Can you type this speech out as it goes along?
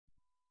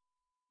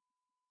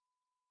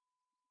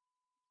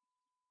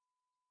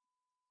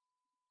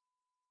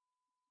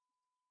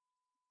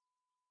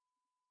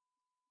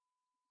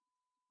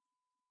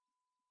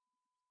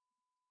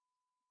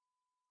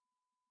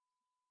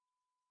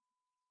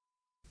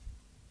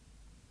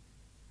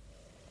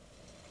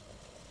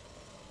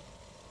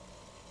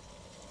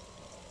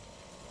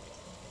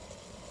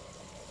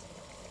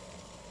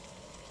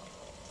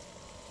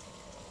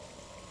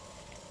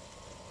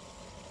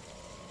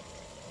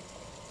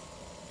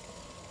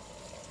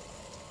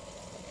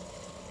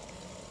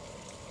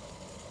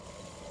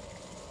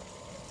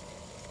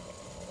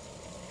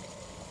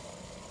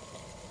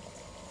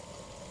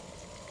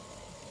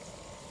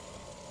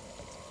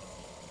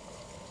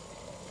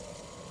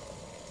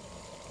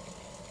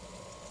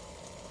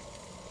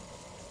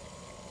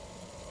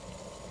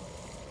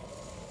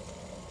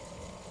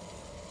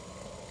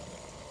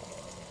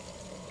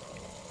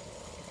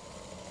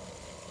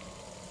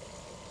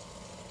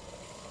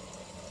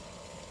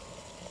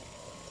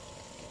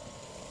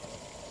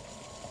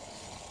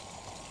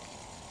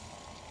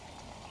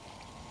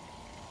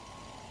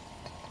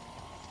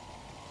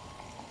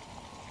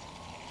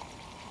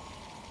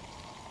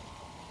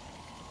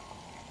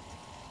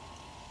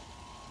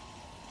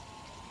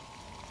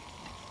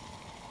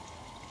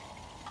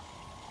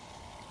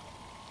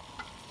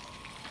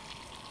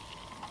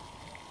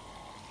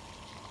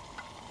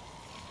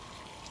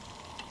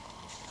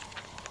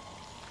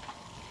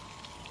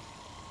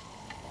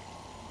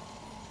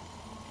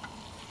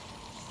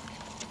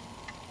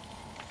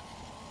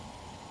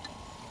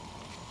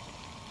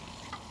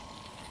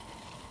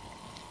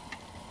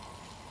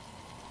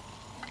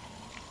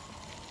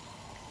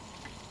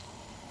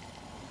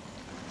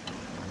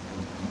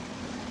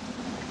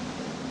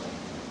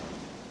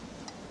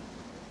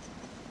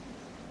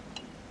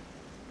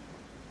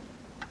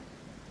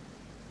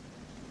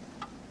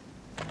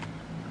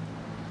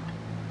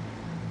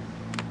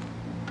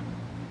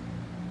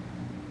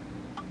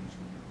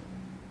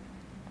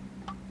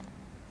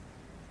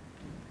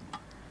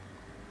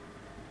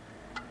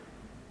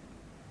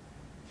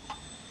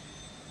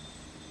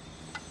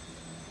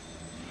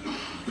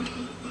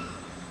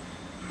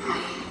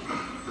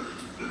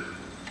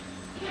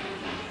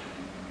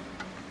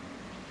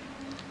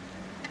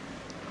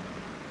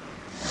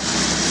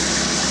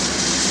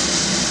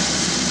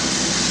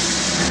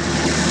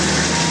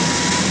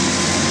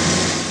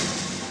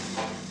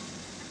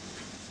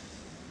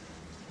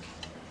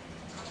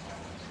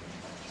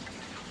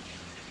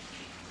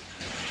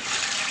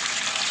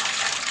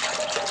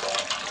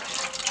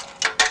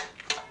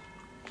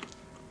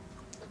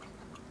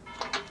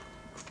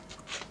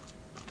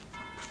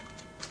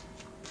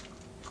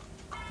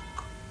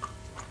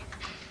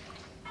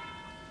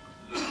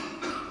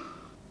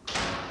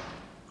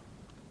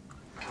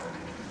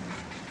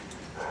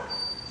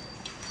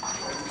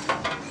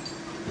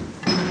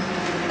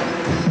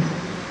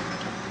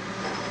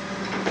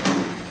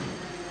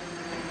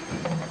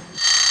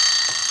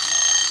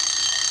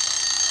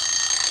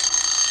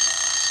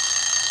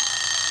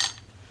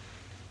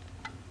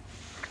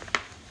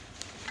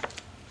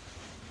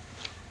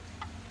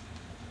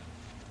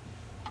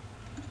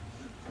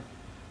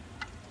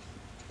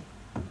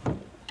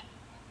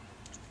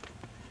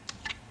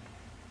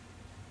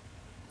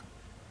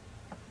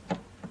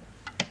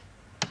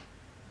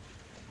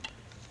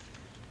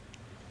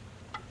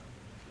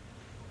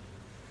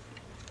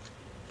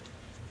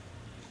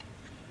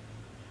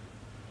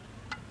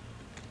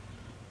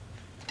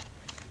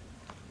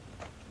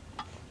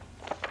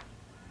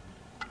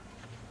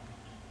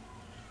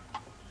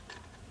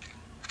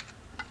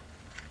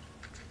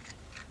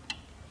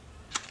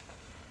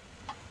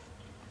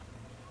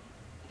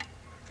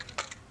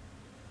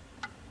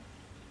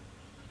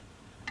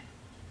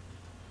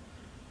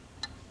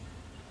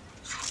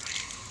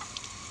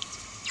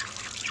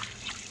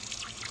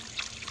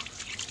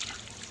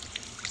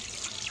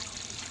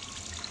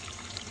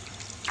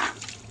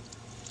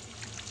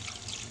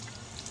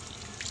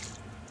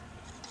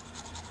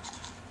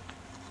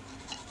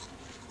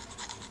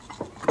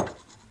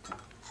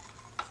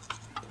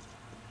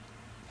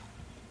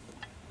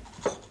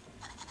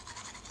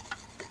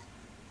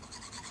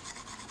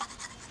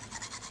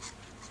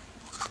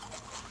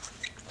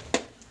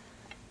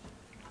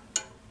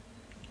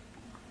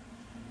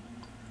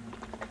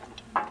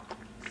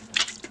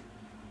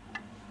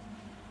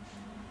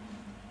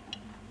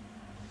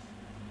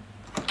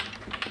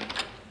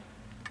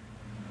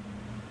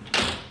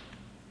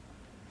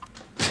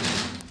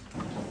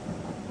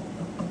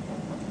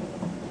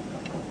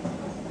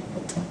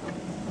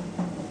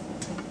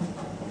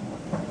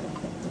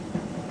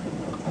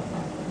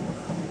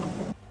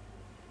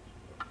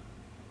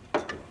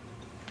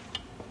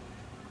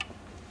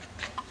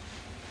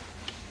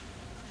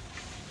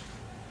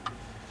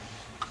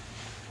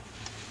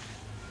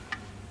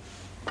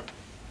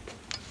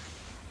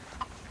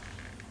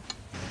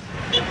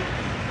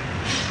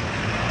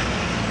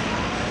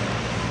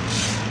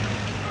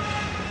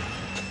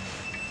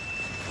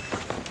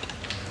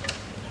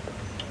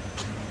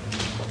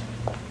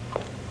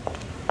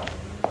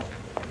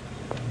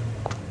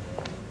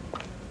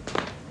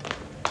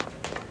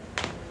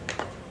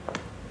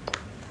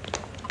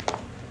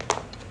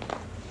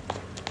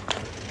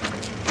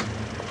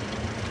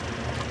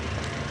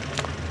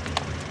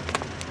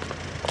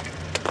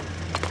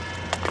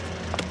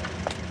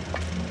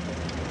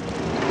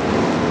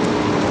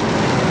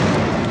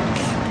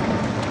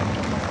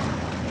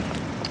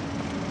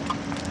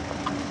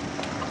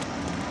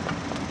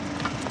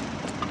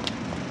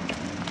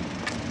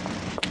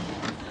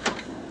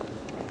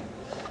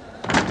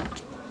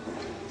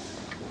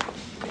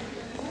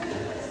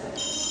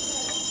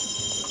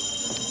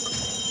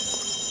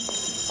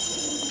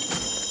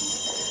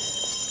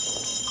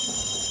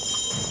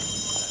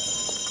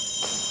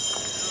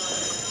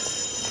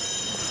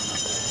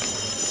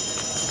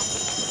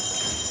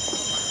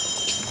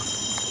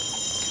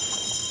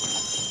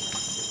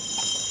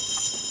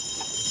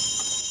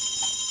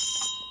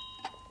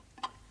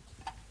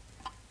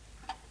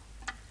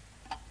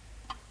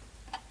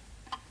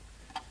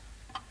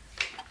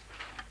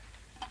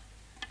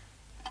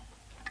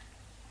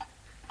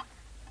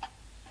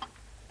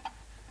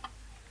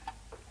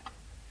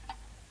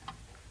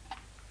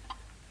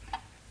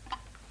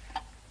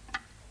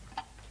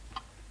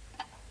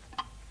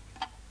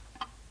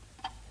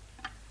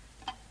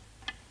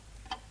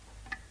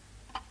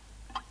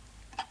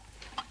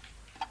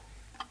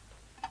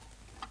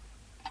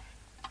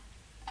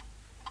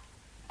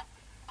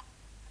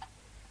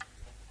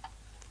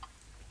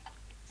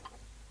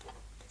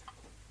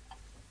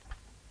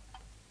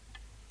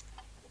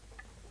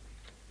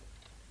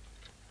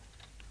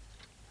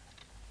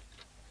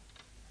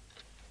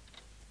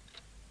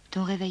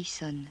Ton réveil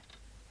sonne.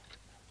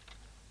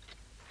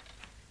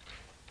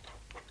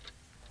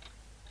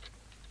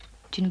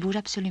 Tu ne bouges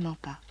absolument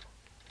pas.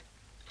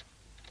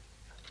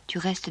 Tu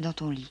restes dans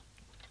ton lit.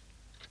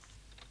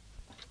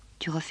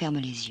 Tu refermes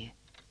les yeux.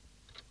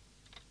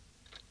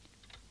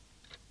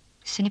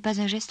 Ce n'est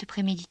pas un geste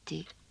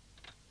prémédité.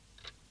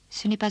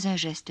 Ce n'est pas un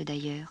geste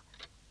d'ailleurs,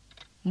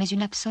 mais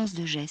une absence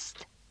de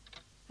geste.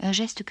 Un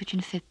geste que tu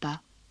ne fais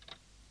pas.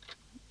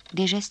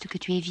 Des gestes que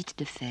tu évites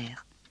de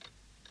faire.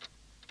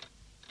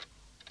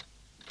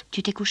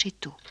 Tu t'es couché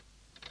tôt.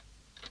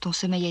 Ton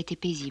sommeil a été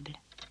paisible.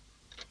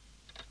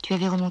 Tu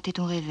avais remonté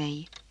ton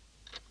réveil.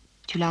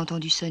 Tu l'as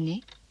entendu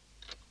sonner.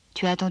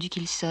 Tu as attendu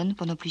qu'il sonne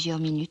pendant plusieurs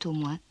minutes au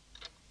moins,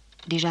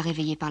 déjà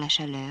réveillé par la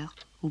chaleur,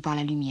 ou par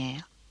la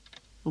lumière,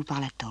 ou par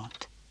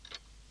l'attente.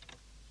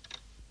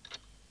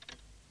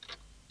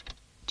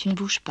 Tu ne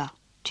bouges pas,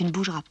 tu ne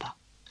bougeras pas.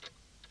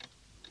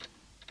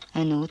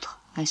 Un autre,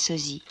 un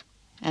sosie,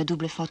 un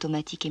double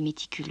fantomatique et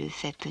méticuleux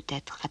fait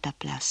peut-être à ta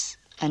place,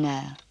 un à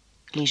un,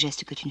 les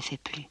gestes que tu ne fais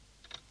plus.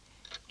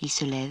 Il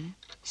se lève,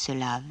 se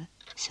lave,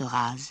 se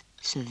rase,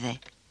 se vêt,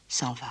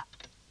 s'en va.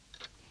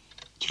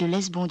 Tu le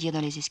laisses bondir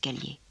dans les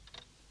escaliers,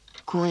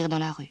 courir dans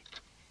la rue,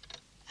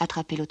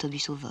 attraper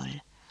l'autobus au vol,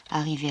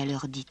 arriver à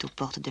l'heure dite aux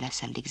portes de la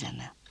salle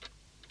d'examen.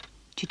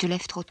 Tu te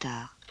lèves trop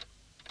tard.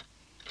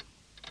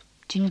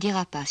 Tu ne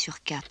diras pas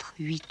sur 4,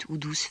 8 ou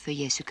 12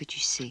 feuillets ce que tu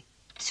sais,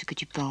 ce que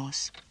tu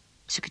penses,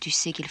 ce que tu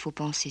sais qu'il faut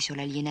penser sur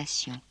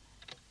l'aliénation,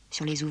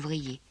 sur les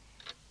ouvriers,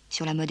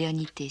 sur la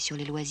modernité, sur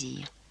les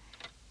loisirs,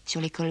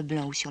 sur l'école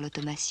blanc ou sur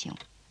l'automation,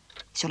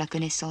 sur la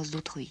connaissance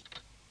d'autrui,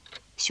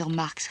 sur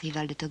Marx,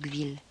 rival de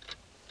Tocqueville,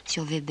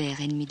 sur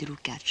Weber, ennemi de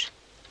Lukács.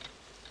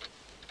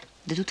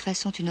 De toute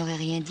façon, tu n'aurais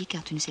rien dit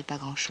car tu ne sais pas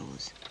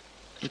grand-chose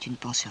et tu ne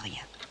penses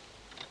rien.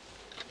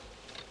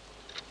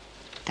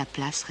 Ta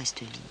place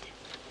reste vide.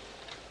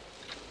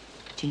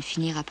 Tu ne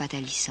finiras pas ta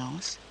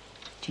licence,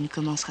 tu ne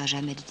commenceras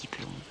jamais de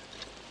diplôme.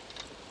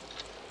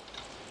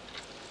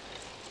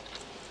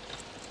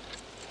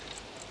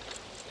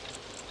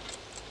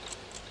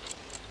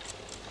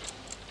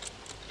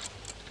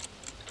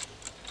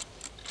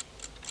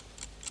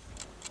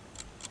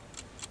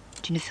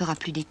 Tu ne feras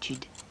plus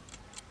d'études.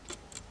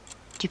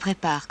 Tu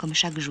prépares, comme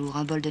chaque jour,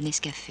 un bol de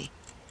Nescafé.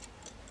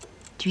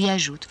 Tu y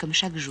ajoutes, comme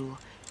chaque jour,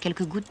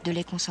 quelques gouttes de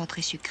lait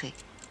concentré sucré.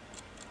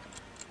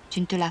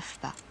 Tu ne te laves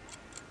pas.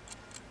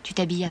 Tu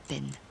t'habilles à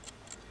peine.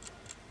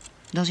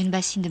 Dans une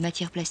bassine de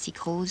matière plastique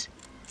rose,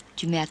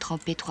 tu mets à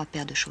tremper 3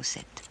 paires de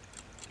chaussettes.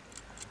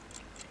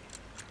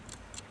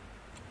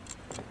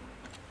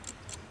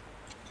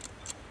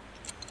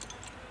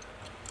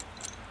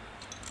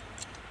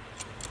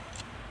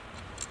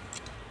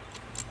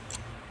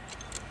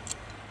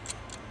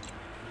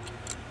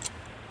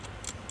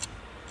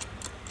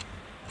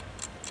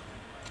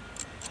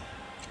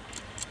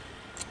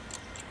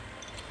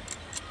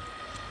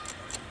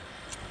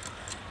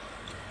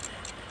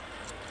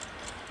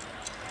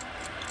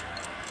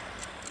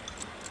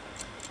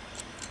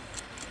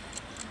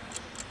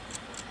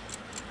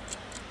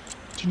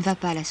 Tu ne vas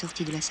pas à la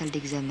sortie de la salle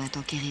d'examen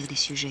t'enquérir des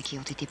sujets qui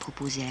ont été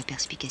proposés à la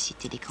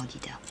perspicacité des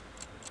candidats.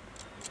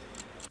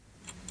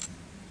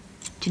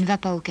 Tu ne vas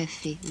pas au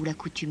café où la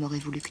coutume aurait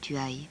voulu que tu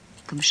ailles,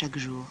 comme chaque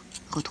jour,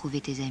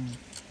 retrouver tes amis.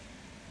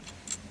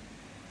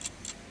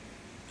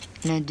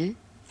 L'un d'eux,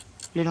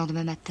 le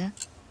lendemain matin,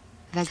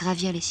 va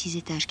gravir les 6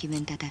 étages qui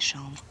mènent à ta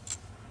chambre.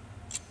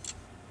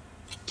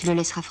 Tu le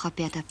laisseras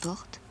frapper à ta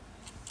porte,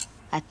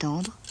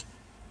 attendre,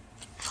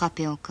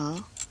 frapper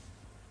encore,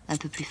 un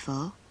peu plus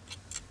fort,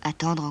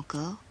 attendre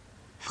encore,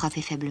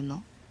 frapper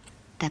faiblement,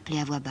 t'appeler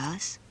à voix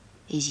basse,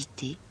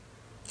 hésiter,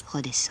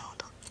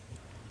 redescendre.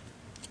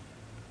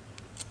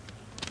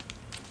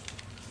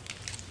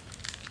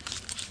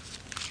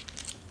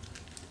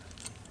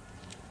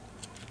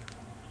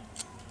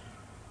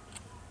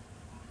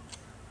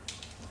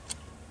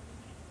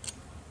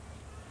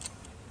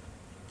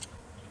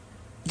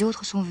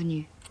 D'autres sont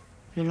venus,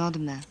 le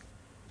lendemain,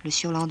 le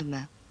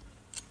surlendemain,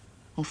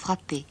 ont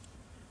frappé,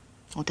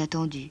 ont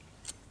attendu,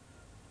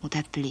 ont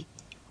appelé,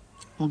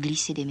 ont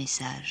glissé des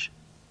messages.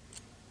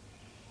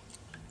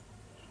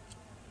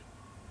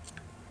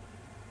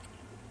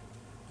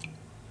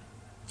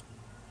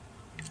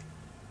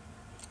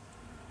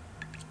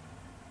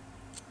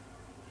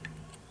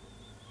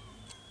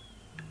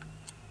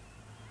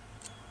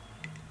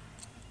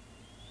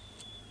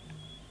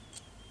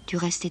 Tu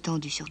restes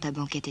étendu sur ta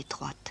banquette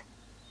étroite,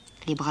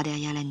 les bras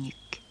derrière la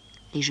nuque,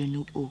 les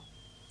genoux hauts.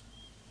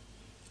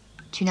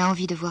 Tu n'as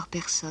envie de voir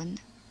personne,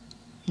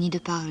 ni de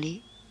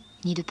parler,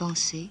 ni de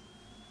penser,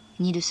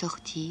 ni de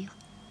sortir,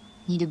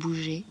 ni de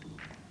bouger.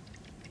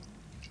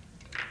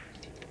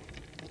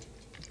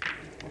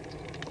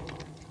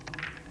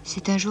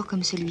 C'est un jour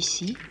comme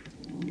celui-ci,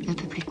 un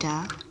peu plus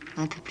tard,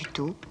 un peu plus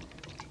tôt,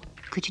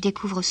 que tu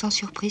découvres sans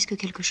surprise que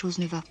quelque chose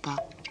ne va pas,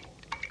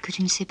 que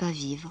tu ne sais pas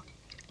vivre,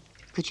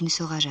 que tu ne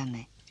sauras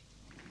jamais.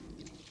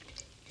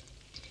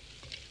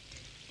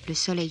 Le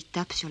soleil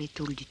tape sur les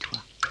tôles du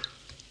toit.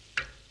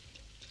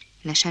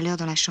 La chaleur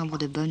dans la chambre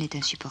de bonne est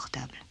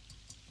insupportable.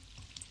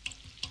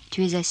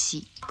 Tu es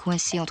assis,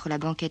 coincé entre la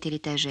banquette et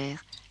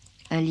l'étagère,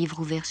 un livre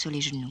ouvert sur les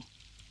genoux.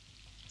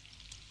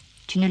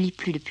 Tu ne lis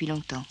plus depuis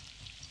longtemps.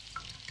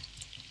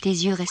 Tes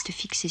yeux restent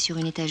fixés sur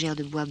une étagère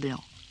de bois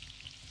blanc,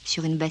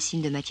 sur une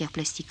bassine de matière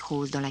plastique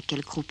rose dans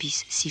laquelle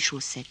croupissent 6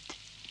 chaussettes.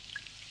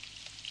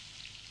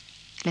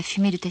 La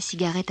fumée de ta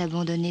cigarette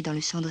abandonnée dans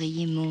le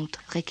cendrier monte,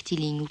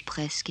 rectiligne ou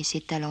presque, et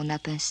s'étale en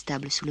nappe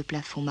instable sous le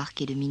plafond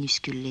marqué de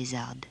minuscules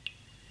lézardes.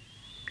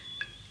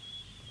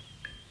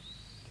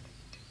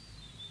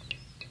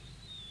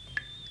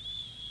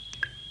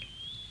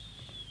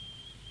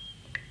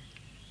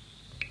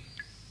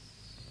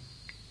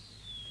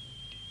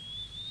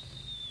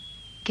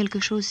 Quelque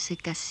chose s'est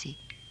cassé.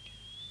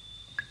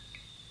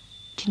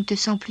 Tu ne te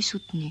sens plus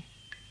soutenu.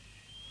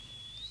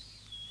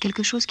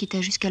 Quelque chose qui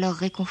t'a jusqu'alors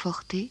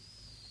réconforté,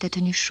 t'a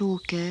tenu chaud au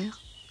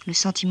cœur, le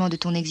sentiment de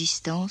ton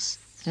existence,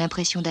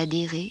 l'impression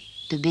d'adhérer,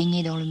 de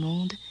baigner dans le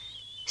monde,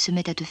 se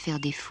met à te faire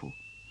défaut.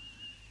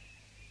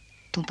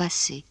 Ton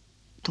passé,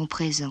 ton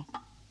présent,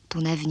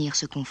 ton avenir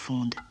se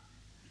confondent.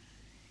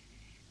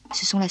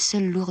 Ce sont la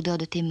seule lourdeur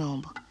de tes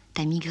membres,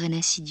 ta migraine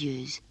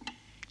insidieuse,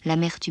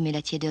 l'amertume et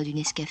la tiédeur du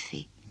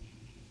Nescafé,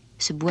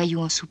 ce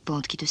boyau en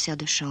soupente qui te sert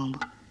de chambre,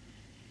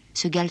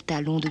 ce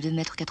galetas long de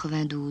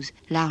 2,92 m,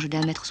 large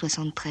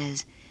d'1,73 m,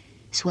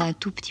 soit un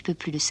tout petit peu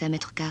plus de 5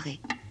 mètres carrés,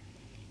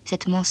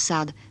 cette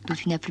mansarde dont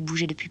tu n'as plus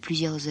bougé depuis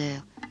plusieurs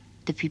heures,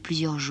 depuis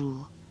plusieurs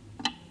jours.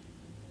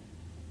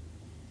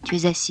 Tu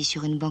es assis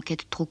sur une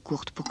banquette trop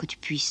courte pour que tu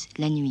puisses,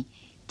 la nuit,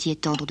 t'y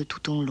étendre de tout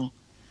ton long,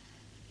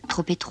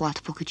 trop étroite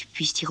pour que tu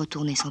puisses t'y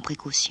retourner sans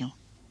précaution.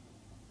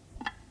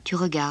 Tu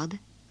regardes,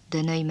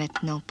 d'un œil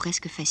maintenant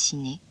presque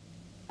fasciné,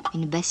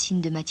 une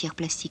bassine de matière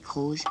plastique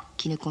rose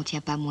qui ne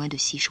contient pas moins de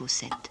 6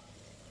 chaussettes.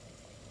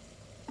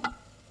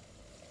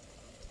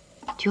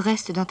 Tu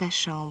restes dans ta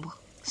chambre,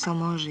 sans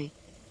manger,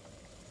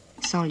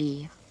 sans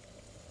lire,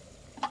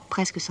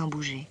 presque sans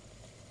bouger.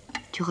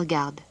 Tu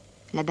regardes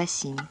la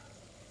bassine,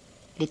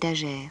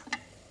 l'étagère,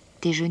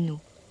 tes genoux,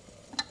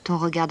 ton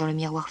regard dans le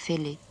miroir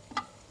fêlé,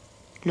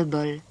 le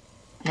bol,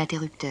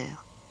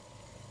 l'interrupteur.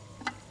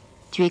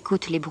 Tu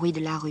écoutes les bruits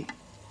de la rue,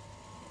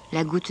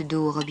 la goutte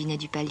d'eau au robinet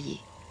du palier,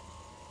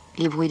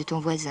 les bruits de ton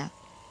voisin,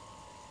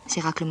 ses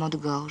raclements de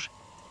gorge,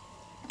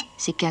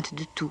 ses quintes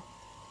de toux,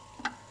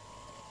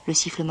 le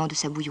sifflement de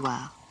sa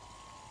bouilloire.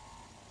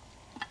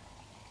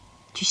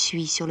 Tu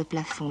suis sur le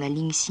plafond la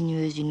ligne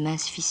sinueuse d'une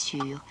mince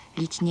fissure,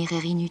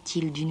 l'itinéraire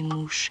inutile d'une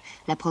mouche,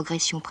 la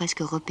progression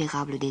presque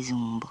repérable des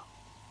ombres.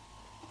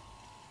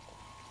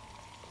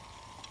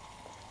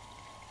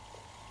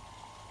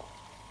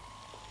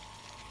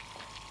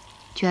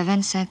 Tu as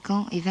 25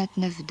 ans et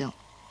 29 dents,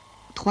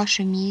 3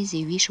 chemises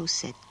et 8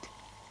 chaussettes,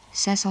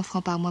 500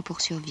 francs par mois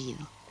pour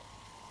survivre,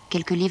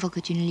 quelques livres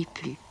que tu ne lis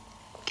plus,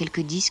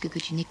 quelques disques que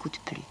tu n'écoutes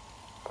plus.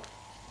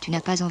 Tu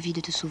n'as pas envie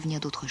de te souvenir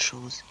d'autre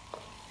chose.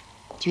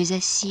 Tu es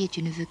assis et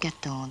tu ne veux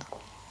qu'attendre,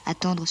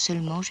 attendre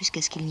seulement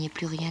jusqu'à ce qu'il n'y ait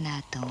plus rien à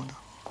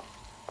attendre.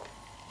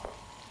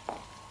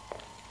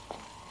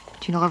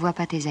 Tu ne revois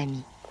pas tes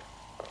amis.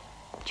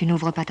 Tu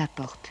n'ouvres pas ta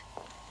porte.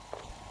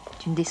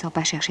 Tu ne descends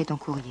pas chercher ton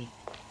courrier.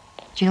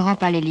 Tu ne rends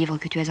pas les livres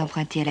que tu as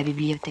empruntés à la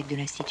bibliothèque de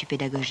l'Institut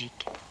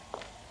pédagogique.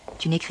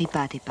 Tu n'écris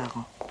pas à tes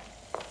parents.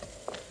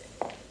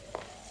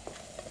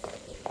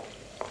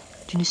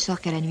 Tu ne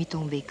sors qu'à la nuit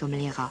tombée comme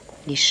les rats,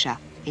 les chats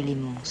et les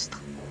monstres.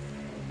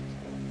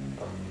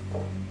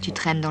 Tu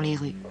traînes dans les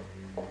rues.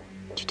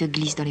 Tu te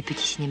glisses dans les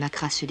petits cinémas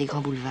crasseux des grands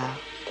boulevards.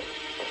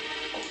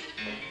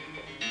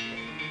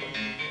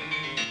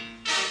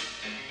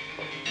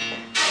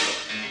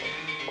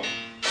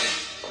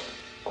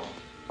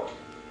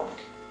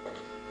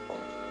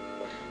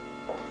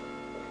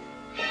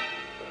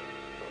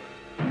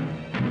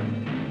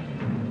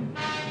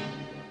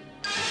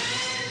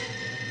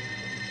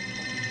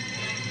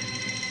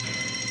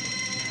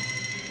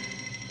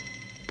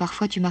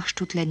 Parfois tu marches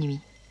toute la nuit.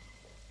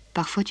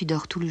 Parfois tu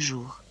dors tout le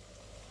jour.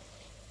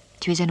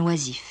 Tu es un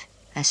oisif,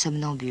 un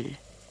somnambule,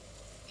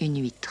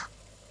 une huître.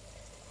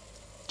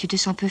 Tu te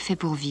sens peu fait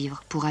pour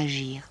vivre, pour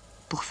agir,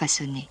 pour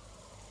façonner.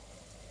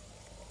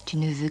 Tu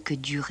ne veux que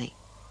durer.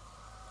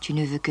 Tu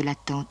ne veux que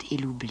l'attente et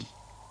l'oubli.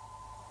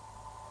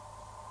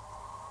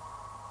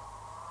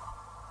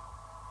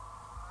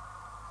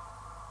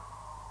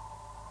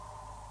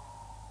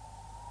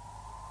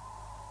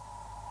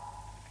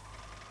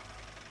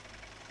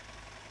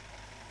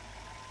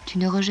 Tu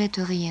ne rejettes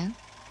rien,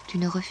 tu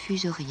ne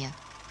refuses rien.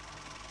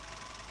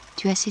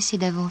 Tu as cessé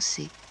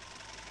d'avancer,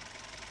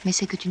 mais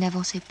c'est que tu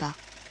n'avançais pas.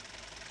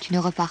 Tu ne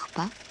repars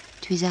pas,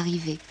 tu es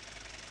arrivé.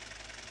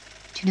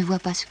 Tu ne vois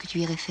pas ce que tu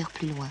irais faire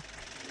plus loin.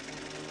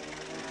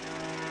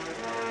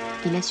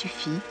 Il a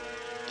suffi,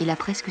 il a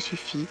presque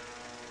suffi,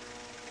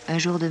 un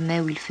jour de mai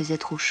où il faisait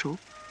trop chaud,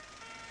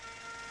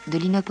 de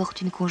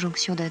l'inopportune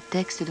conjonction d'un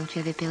texte dont tu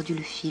avais perdu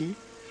le fil,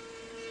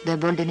 d'un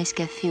bol de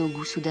Nescafé au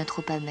goût soudain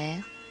trop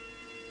amer,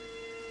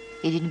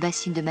 et d'une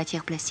bassine de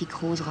matière plastique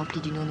rose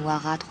remplie d'une eau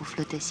noirâtre où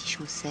flottaient 6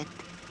 chaussettes,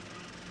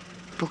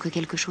 pour que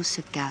quelque chose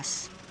se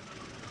casse,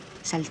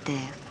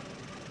 s'altère,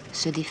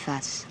 se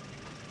défasse,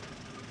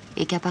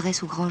 et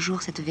qu'apparaisse au grand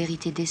jour cette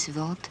vérité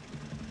décevante,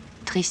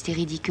 triste et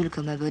ridicule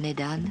comme un bonnet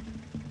d'âne,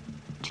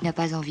 tu n'as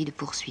pas envie de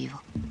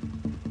poursuivre.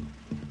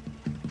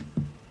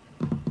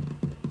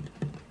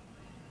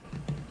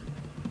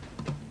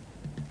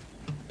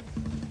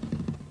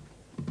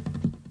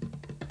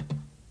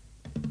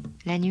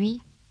 La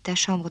nuit, ta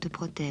chambre te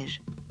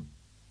protège.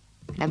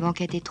 La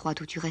banquette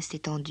étroite où tu restes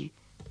étendu,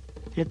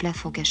 le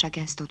plafond qu'à chaque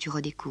instant tu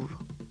redécouvres.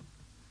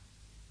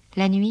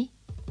 La nuit,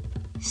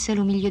 seul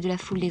au milieu de la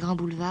foule des grands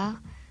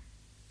boulevards,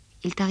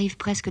 il t'arrive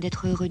presque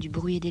d'être heureux du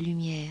bruit et des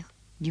lumières,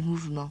 du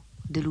mouvement,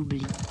 de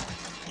l'oubli.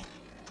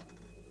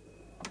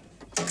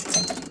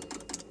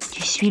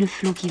 Tu suis le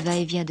flot qui va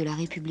et vient de la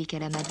République à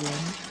la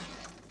Madeleine,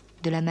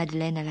 de la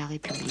Madeleine à la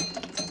République.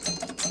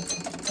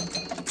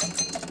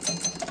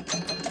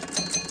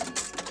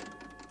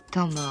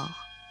 Temps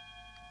mort,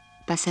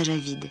 passage à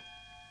vide,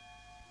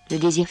 le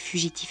désir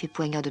fugitif et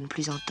poignant de ne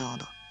plus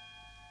entendre,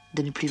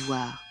 de ne plus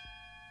voir,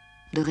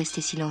 de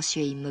rester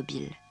silencieux et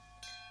immobile.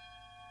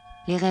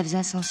 Les rêves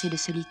insensés de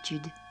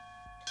solitude,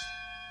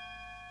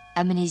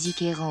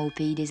 amnésique errant au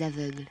pays des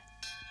aveugles,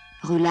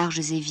 rues larges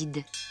et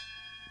vides,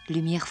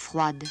 lumière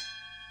froide,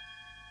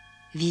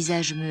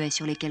 visages muets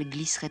sur lesquels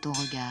glisserait ton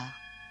regard.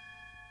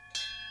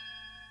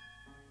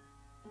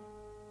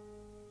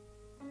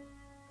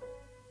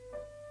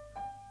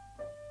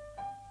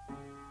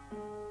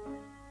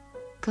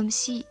 Comme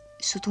si,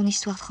 sous ton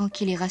histoire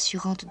tranquille et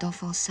rassurante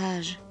d'enfant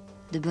sage,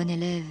 de bon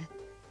élève,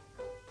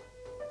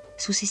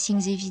 sous ces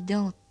signes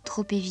évidents,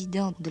 trop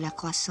évidents de la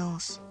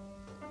croissance,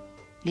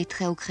 les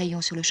traits au crayon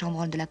sur le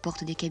chambranle de la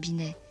porte des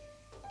cabinets,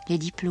 les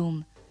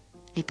diplômes,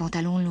 les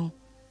pantalons longs,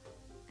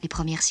 les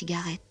premières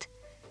cigarettes,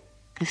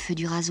 le feu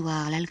du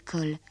rasoir,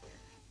 l'alcool,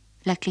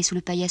 la clé sous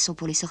le paillasson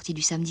pour les sorties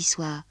du samedi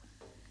soir,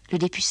 le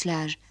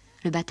dépucelage,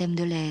 le baptême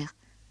de l'air,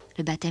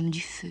 le baptême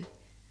du feu,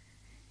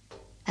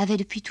 avait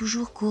depuis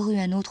toujours couru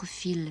un autre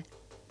fil,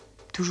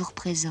 toujours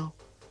présent,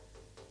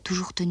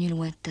 toujours tenu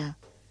lointain,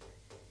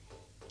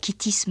 qui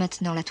tisse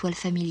maintenant la toile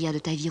familière de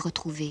ta vie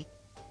retrouvée,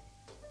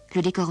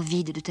 le décor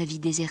vide de ta vie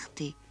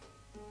désertée,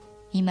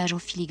 image en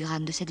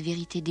filigrane de cette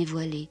vérité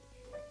dévoilée,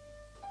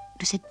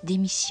 de cette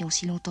démission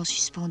si longtemps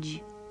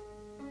suspendue,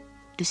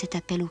 de cet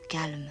appel au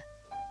calme,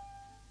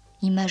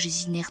 images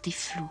inertes et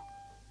floues,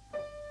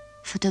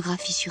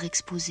 photographies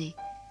surexposées,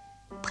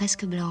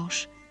 presque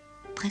blanches,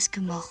 presque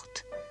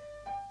mortes,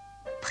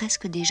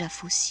 presque déjà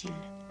fossiles.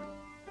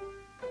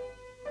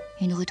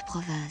 Une rue de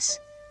province,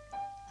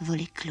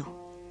 volet clos,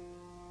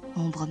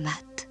 ombre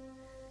mate,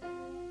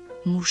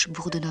 mouche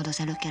bourdonnant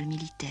dans un local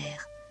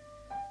militaire,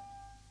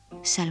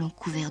 salon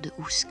couvert de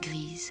housses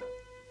grises,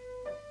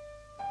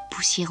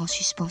 poussière en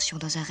suspension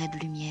dans un ray de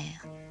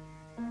lumière,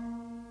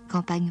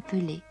 campagne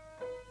pelée,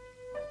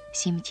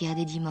 cimetière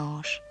des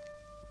dimanches,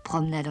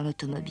 promenade en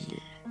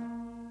automobile.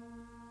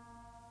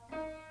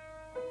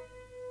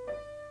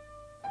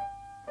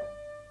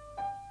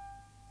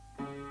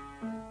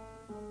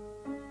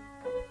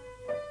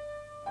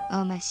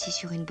 Homme assis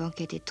sur une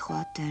banquette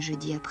étroite un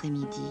jeudi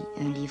après-midi,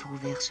 un livre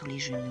ouvert sur les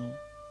genoux,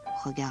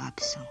 regard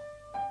absent.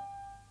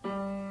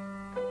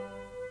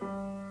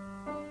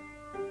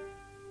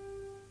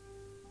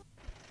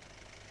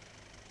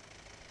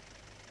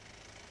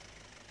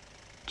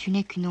 Tu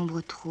n'es qu'une ombre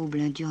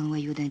trouble, un dur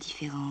noyau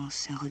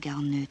d'indifférence, un regard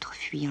neutre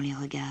fuyant les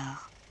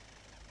regards.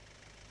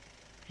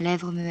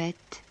 Lèvres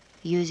muettes,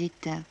 yeux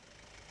éteints,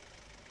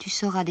 tu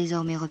sauras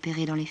désormais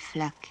repérer dans les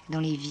flaques,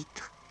 dans les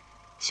vitres,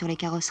 sur les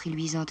carrosseries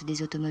luisantes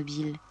des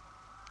automobiles,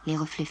 les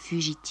reflets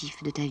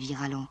fugitifs de ta vie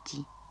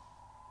ralentie.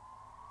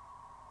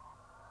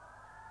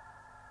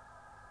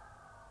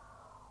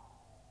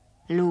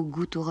 L'eau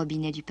goutte au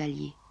robinet du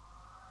palier.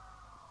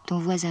 Ton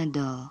voisin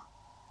dort.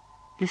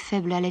 Le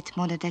faible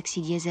halètement d'un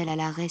taxi diesel à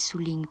l'arrêt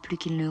souligne plus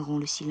qu'il ne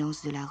rompt le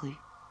silence de la rue.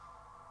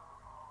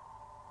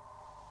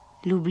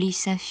 L'oubli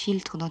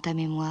s'infiltre dans ta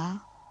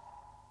mémoire.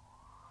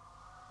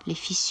 Les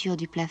fissures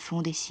du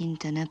plafond dessinent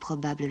un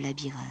improbable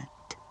labyrinthe.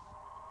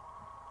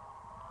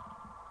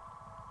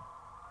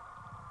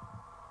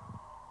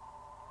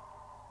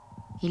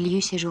 Il y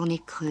eut ces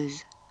journées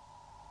creuses,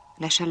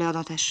 la chaleur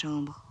dans ta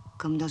chambre,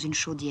 comme dans une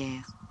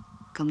chaudière,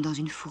 comme dans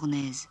une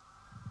fournaise,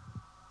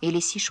 et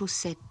les 6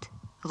 chaussettes,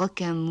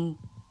 requins mous,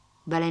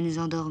 baleines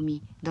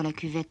endormies dans la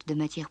cuvette de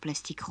matière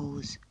plastique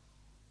rose.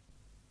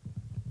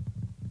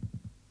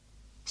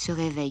 Ce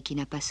réveil qui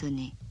n'a pas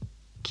sonné,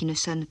 qui ne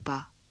sonne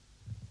pas,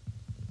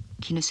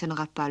 qui ne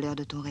sonnera pas l'heure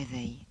de ton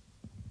réveil.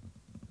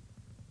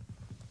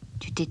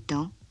 Tu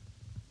t'étends,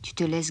 tu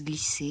te laisses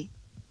glisser,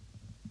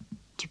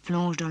 tu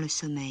plonges dans le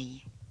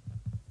sommeil.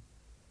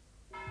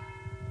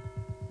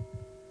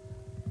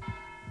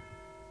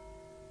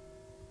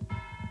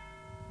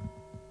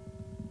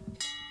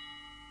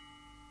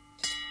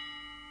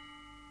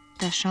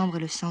 Ta chambre est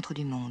le centre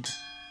du monde.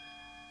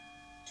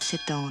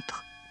 Cet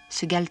antre,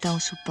 ce galetas en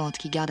soupente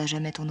qui garde à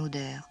jamais ton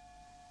odeur,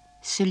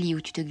 ce lit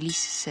où tu te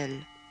glisses seul,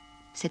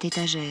 cette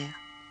étagère,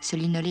 ce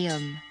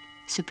linoléum,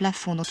 ce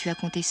plafond dont tu as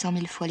compté 100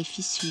 000 fois les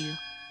fissures,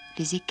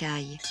 les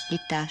écailles, les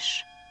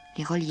taches,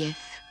 les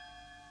reliefs,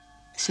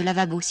 ce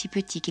lavabo si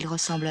petit qu'il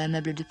ressemble à un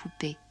meuble de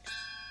poupée,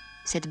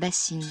 cette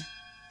bassine,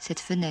 cette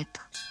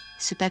fenêtre,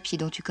 ce papier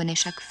dont tu connais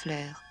chaque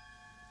fleur,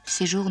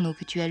 ces journaux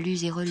que tu as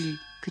lus et relus,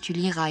 que tu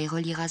liras et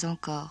reliras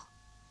encore,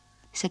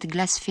 cette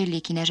glace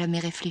fêlée qui n'a jamais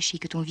réfléchi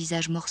que ton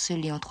visage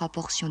morcelé en 3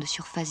 portions de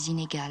surfaces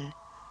inégales,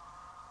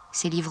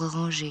 ces livres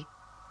rangés.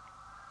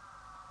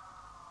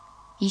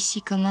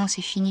 Ici commence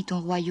et finit ton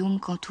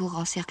royaume qu'entourent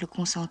en cercle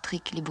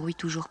concentrique les bruits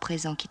toujours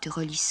présents qui te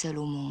relient seul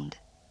au monde.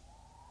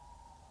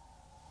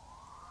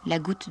 La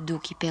goutte d'eau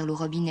qui perle au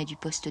robinet du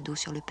poste d'eau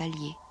sur le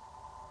palier,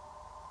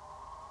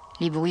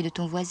 les bruits de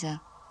ton voisin,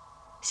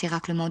 ses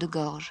raclements de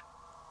gorge,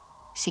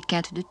 ses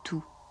quintes de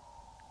toux,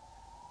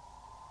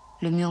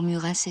 le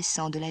murmure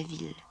incessant de la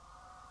ville.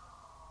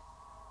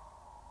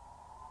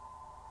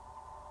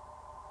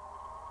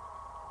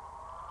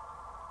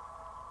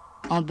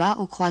 En bas,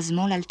 au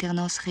croisement,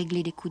 l'alternance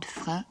réglée des coups de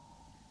frein,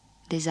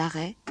 des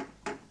arrêts,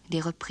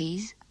 des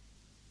reprises,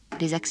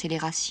 des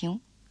accélérations,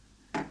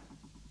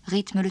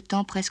 rythme le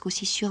temps presque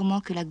aussi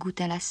sûrement que la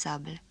goutte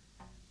inlassable,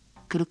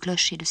 que le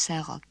clocher de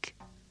Saint-Roch.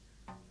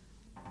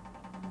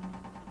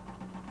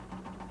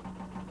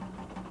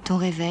 Ton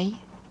réveil,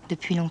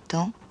 depuis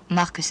longtemps,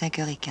 marque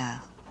 5h15.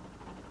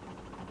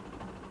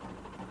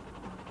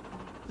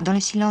 Dans le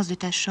silence de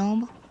ta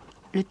chambre,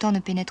 le temps ne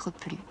pénètre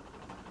plus.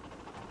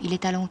 Il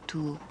est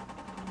alentour,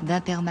 bain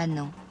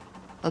permanent,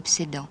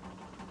 obsédant,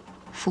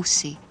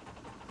 faussé,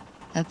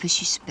 un peu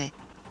suspect.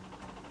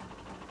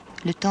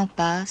 Le temps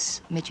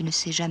passe, mais tu ne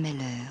sais jamais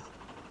l'heure.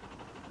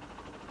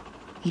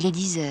 Il est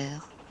 10h,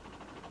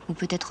 ou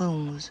peut-être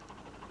 11.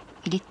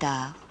 Il est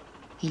tard,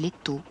 il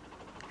est tôt,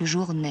 le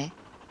jour naît,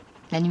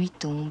 la nuit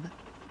tombe.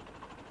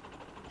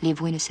 Les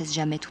bruits ne cessent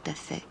jamais tout à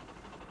fait.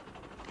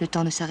 Le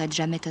temps ne s'arrête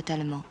jamais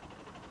totalement,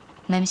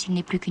 même s'il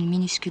n'est plus qu'une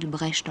minuscule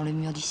brèche dans le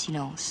mur du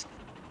silence.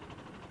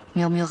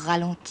 Murmure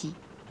ralenti,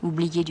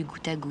 oublié du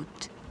goutte à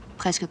goutte,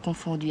 presque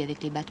confondu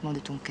avec les battements de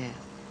ton cœur.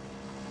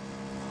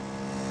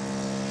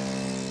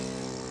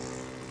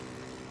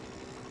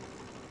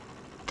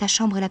 Ta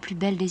chambre est la plus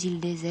belle des îles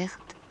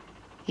désertes,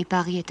 et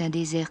Paris est un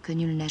désert que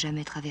nul n'a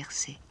jamais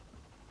traversé.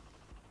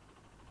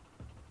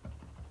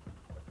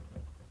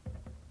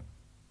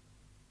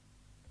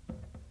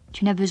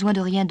 Tu n'as besoin de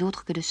rien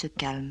d'autre que de ce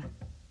calme,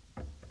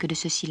 que de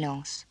ce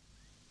silence,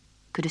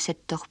 que de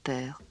cette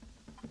torpeur,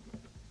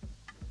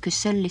 que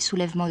seuls les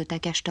soulèvements de ta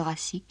cage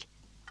thoracique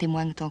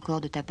témoignent encore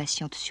de ta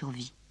patiente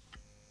survie.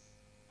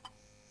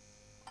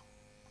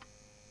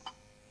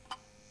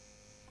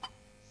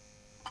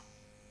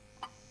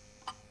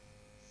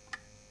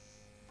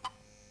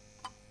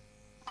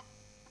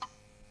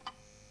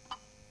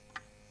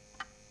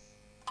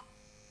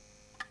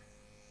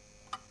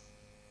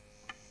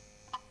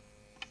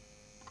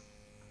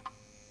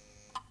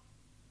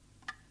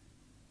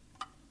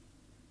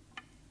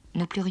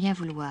 Ne plus rien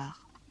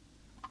vouloir.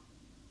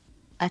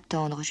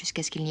 Attendre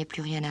jusqu'à ce qu'il n'y ait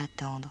plus rien à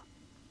attendre.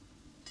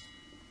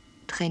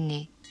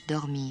 Traîner,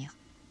 dormir.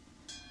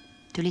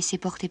 Te laisser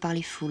porter par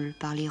les foules,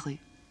 par les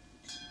rues.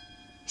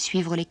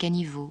 Suivre les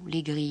caniveaux,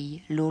 les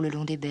grilles, l'eau le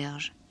long des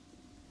berges.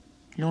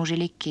 Longer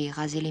les quais,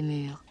 raser les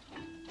murs.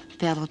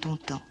 Perdre ton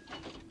temps.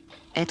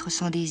 Être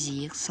sans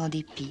désir, sans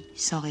dépit,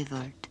 sans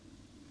révolte.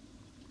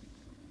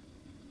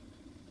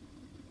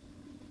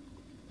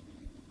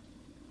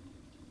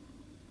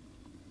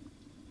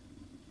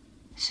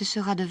 Ce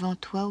sera devant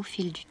toi, au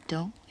fil du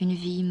temps, une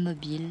vie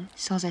immobile,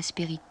 sans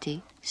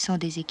aspérité, sans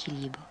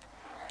déséquilibre.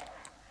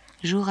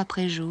 Jour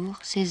après jour,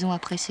 saison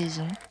après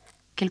saison,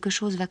 quelque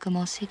chose va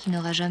commencer qui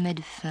n'aura jamais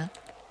de fin,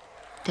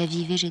 ta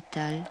vie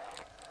végétale,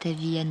 ta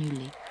vie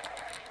annulée.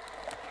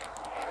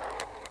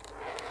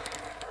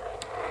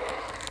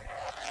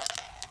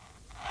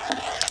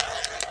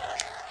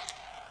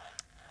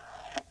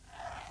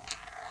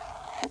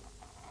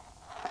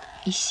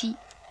 Ici,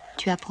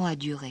 tu apprends à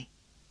durer.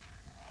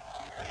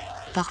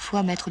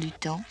 Parfois maître du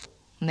temps,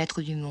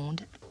 maître du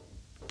monde,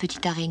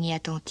 petite araignée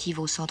attentive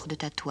au centre de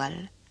ta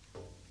toile,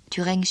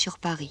 tu règnes sur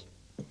Paris.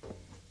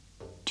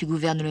 Tu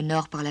gouvernes le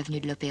nord par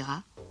l'avenue de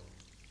l'Opéra,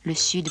 le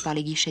sud par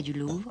les guichets du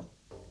Louvre,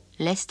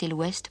 l'est et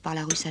l'ouest par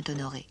la rue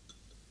Saint-Honoré.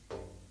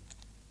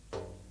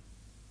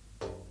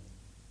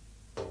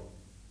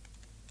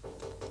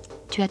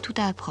 Tu as tout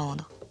à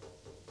apprendre,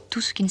 tout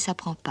ce qui ne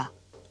s'apprend pas.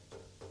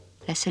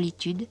 La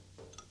solitude,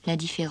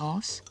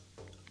 l'indifférence,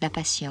 la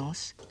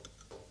patience,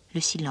 le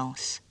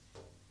silence.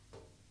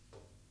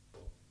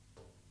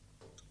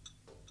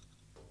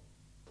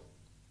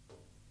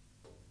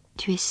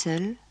 Tu es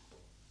seul,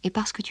 et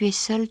parce que tu es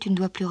seul, tu ne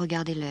dois plus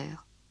regarder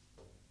l'heure.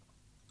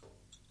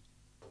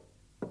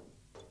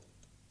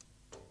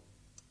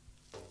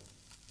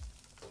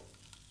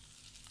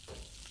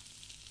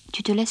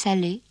 Tu te laisses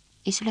aller,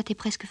 et cela t'est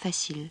presque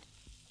facile.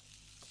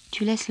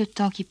 Tu laisses le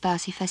temps qui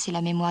passe effacer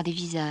la mémoire des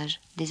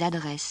visages, des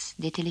adresses,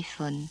 des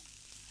téléphones,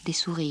 des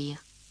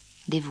sourires,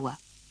 des voix.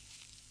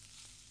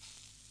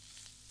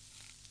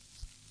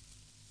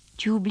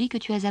 Tu oublies que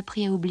tu as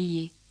appris à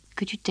oublier,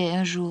 que tu t'es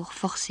un jour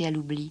forcé à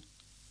l'oubli.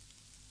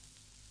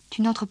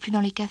 Tu n'entres plus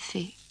dans les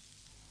cafés.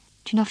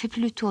 Tu n'en fais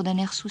plus le tour d'un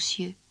air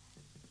soucieux,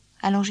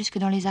 allant jusque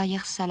dans les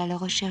arrière-salles à la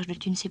recherche de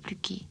tu ne sais plus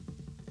qui.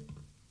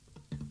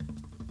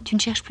 Tu ne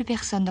cherches plus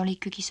personne dans les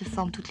queues qui se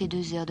forment toutes les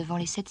 2 heures devant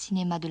les 7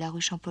 cinémas de la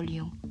rue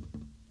Champollion.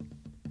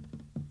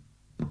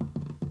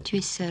 Tu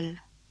es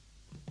seul.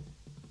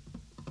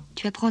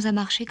 Tu apprends à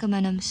marcher comme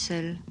un homme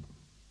seul,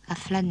 à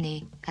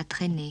flâner, à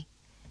traîner,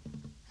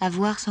 à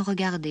voir sans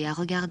regarder, à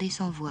regarder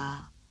sans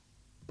voir.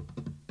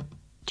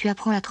 Tu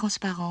apprends la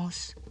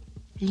transparence,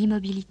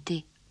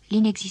 l'immobilité,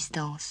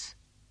 l'inexistence.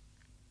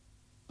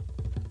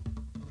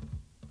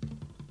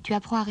 Tu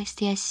apprends à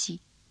rester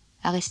assis,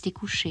 à rester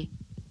couché,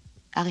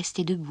 à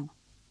rester debout.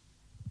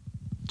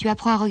 Tu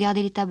apprends à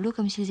regarder les tableaux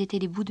comme s'ils étaient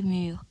des bouts de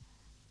mur,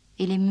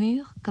 et les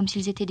murs comme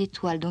s'ils étaient des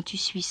toiles dont tu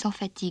suis sans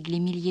fatigue les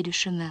milliers de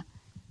chemins.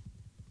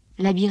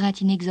 Labyrinthe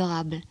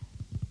inexorable,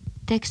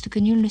 texte que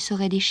nul ne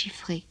saurait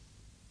déchiffrer,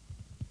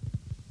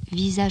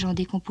 visage en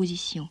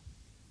décomposition.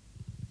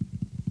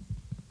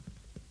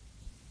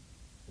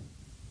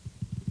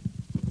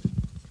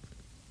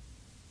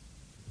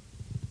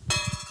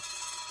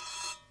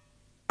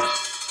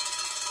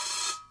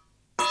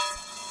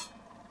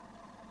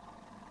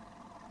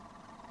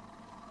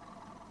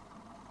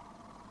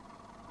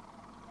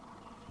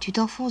 Tu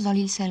t'enfonces dans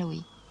l'île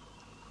Saint-Louis.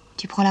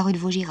 Tu prends la rue de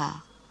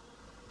Vaugirard.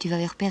 Tu vas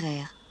vers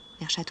Pereire,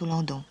 vers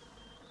Château-Landon.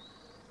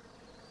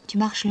 Tu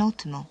marches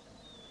lentement.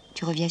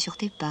 Tu reviens sur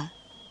tes pas.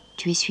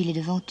 Tu essuies les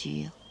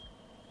devantures.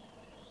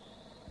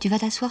 Tu vas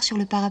t'asseoir sur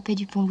le parapet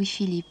du pont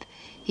Louis-Philippe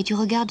et tu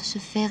regardes se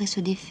faire et se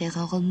défaire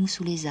un remous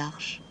sous les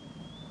arches.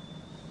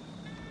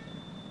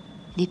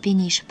 Des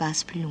péniches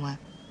passent plus loin,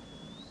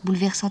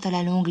 bouleversant à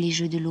la longue les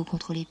jeux de l'eau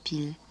contre les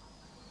piles.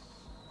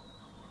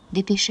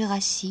 Des pêcheurs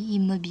assis,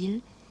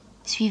 immobiles,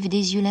 suivent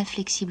des yeux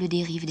l'inflexible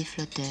dérive des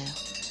flotteurs.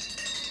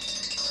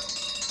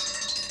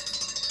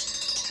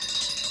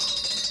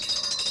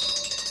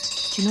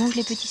 Tu longes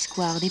les petits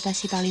squares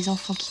dépassés par les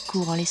enfants qui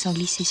courent en laissant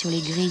glisser sur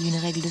les grilles une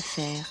règle de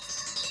fer.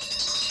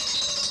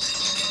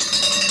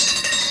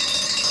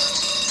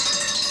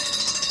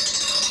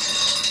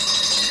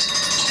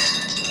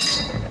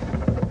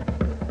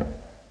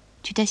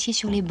 Tu t'assieds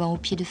sur les bancs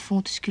aux pieds de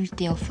fonte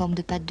sculptés en forme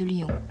de pattes de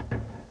lion.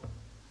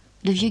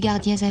 De vieux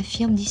gardiens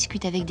infirmes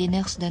discutent avec des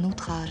nurses d'un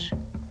autre âge.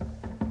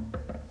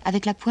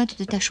 Avec la pointe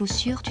de ta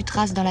chaussure, tu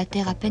traces dans la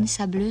terre à peine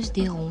sableuse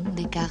des ronds,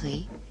 des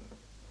carrés,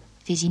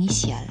 des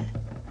initiales.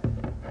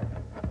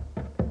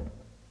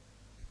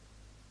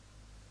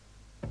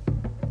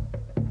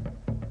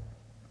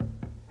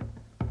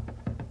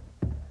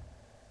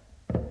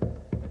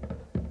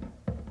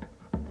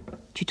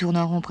 Tu tournes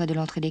en rond près de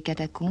l'entrée des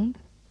catacombes.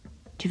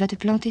 Tu vas te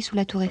planter sous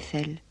la tour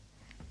Eiffel.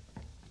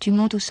 Tu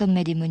montes au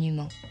sommet des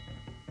monuments.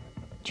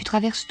 Tu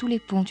traverses tous les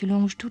ponts, tu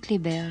longes toutes les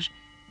berges.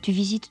 Tu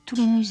visites tous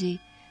les musées.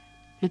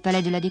 Le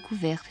palais de la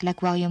Découverte,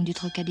 l'aquarium du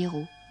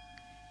Trocadéro.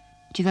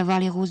 Tu vas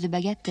voir les roses de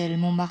Bagatelle,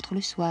 Montmartre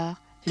le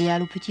soir, les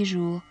Halles au petit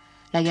jour,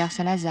 la gare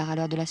Saint-Lazare à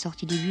l'heure de la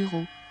sortie des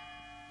bureaux,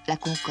 la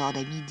Concorde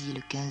à midi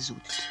le 15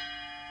 août.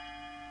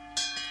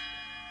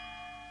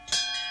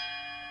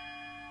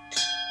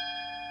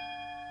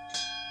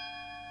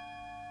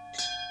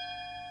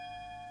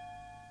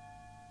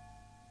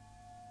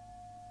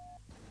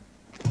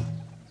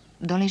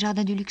 Dans les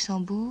jardins du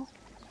Luxembourg,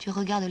 tu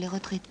regardes les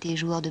retraités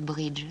joueurs de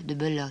bridge, de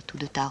belote ou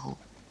de tarot.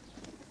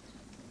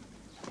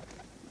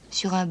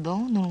 Sur un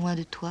banc, non loin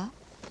de toi,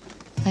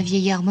 un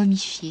vieillard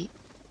momifié,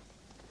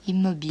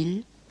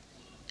 immobile,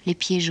 les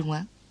pieds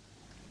joints,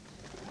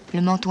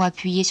 le menton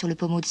appuyé sur le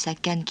pommeau de sa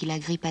canne qu'il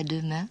agrippe à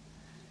 2 mains,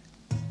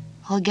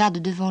 regarde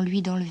devant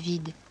lui dans le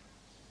vide,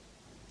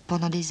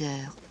 pendant des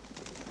heures.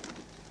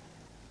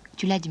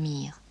 Tu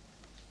l'admires.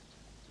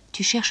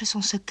 Tu cherches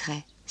son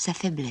secret, sa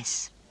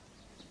faiblesse.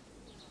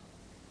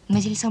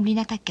 Mais il semble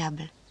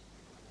inattaquable.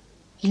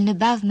 Il ne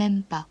bave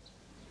même pas.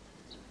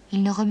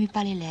 Il ne remue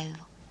pas les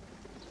lèvres.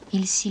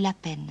 Il scie à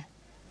peine.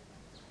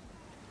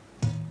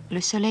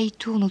 Le soleil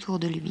tourne autour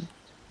de lui.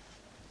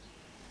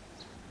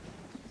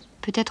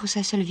 Peut-être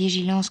sa seule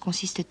vigilance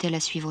consiste-t-elle à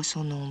suivre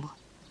son ombre.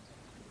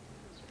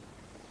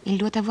 Il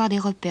doit avoir des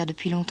repères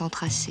depuis longtemps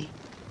tracés.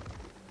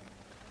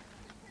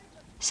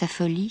 Sa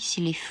folie,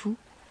 s'il est fou,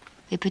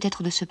 est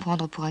peut-être de se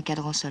prendre pour un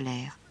cadran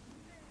solaire.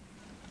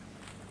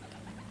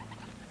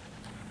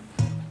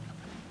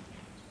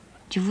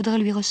 Tu voudrais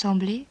lui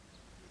ressembler,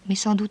 mais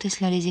sans doute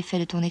est-ce l'un des effets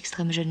de ton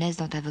extrême jeunesse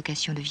dans ta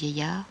vocation de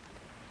vieillard.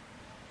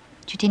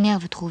 Tu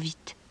t'énerves trop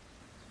vite.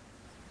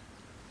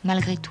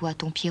 Malgré toi,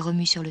 ton pied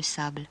remue sur le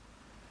sable.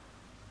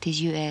 Tes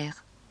yeux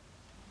errent.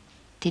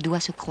 Tes doigts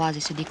se croisent et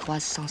se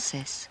décroisent sans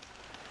cesse.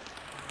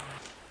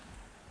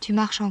 Tu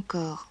marches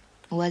encore,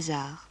 au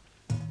hasard.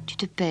 Tu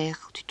te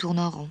perds, tu tournes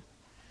en rond.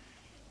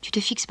 Tu te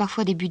fixes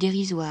parfois des buts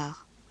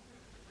dérisoires.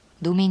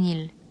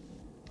 Daumesnil,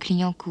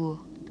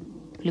 Clignancourt,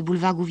 le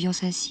boulevard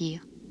Gouvion-Saint-Cyr,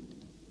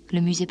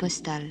 le musée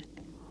postal.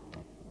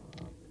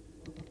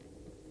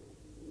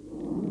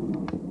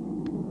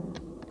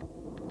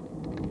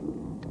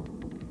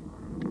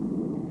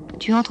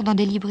 Tu entres dans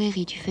des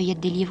librairies, tu feuillettes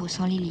des livres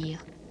sans les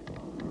lire.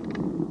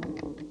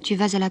 Tu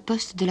vas à la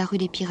poste de la rue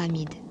des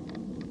Pyramides.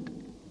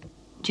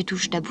 Tu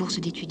touches ta bourse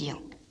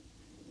d'étudiant.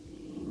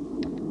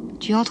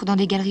 Tu entres dans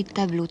des galeries de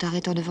tableaux,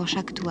 t'arrêtant devant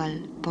chaque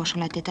toile, penchant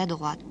la tête à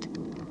droite,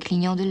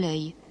 clignant de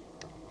l'œil,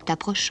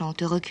 t'approchant,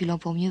 te reculant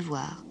pour mieux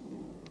voir.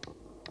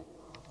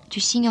 Tu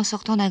signes en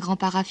sortant d'un grand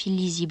paraffin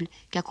lisible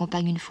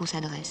qu'accompagne une fausse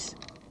adresse.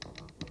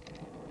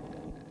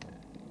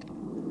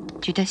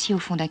 Tu t'assieds au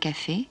fond d'un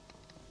café.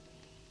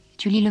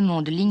 Tu lis Le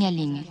Monde ligne à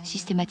ligne,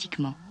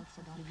 systématiquement.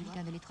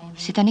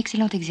 C'est un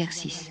excellent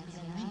exercice.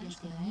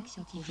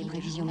 Les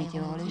prévisions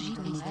météorologiques,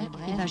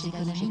 les pages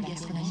économiques,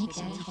 gastronomiques,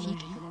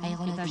 scientifiques,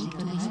 aéronautique,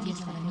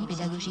 touristique,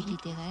 pédagogique,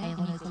 littéraire,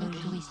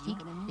 aéronautique, touristique,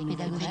 les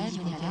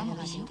pédagogiques,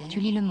 Tu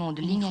lis Le Monde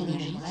ligne à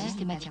ligne,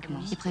 systématiquement.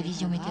 les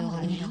prévisions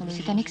météorologiques,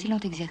 C'est un excellent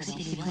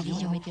exercice. les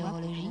prévisions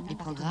météorologiques, les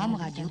programmes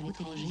radio,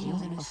 télévision,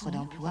 offre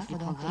d'emploi, les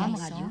programmes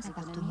radio,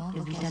 appartement,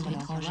 le bulletin de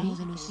l'étranger,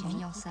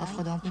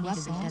 offre d'emploi,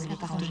 bulletin de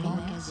l'appartement,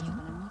 occasion,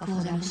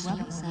 cours de leçons,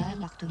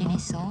 les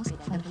naissances,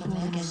 fonds de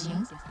cours d'occasion,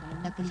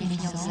 la politique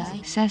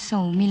fiançailles,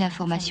 500 ou 1000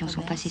 informations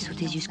sont passées sous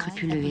tes yeux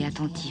scrupuleux et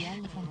attentifs.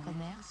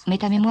 Mais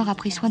ta mémoire a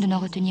pris soin de n'en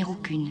retenir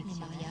aucune.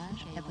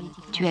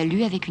 Tu as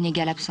lu avec une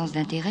égale absence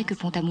d'intérêt que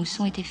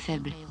Pont-à-Mousson était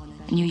faible,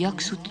 New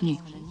York soutenu,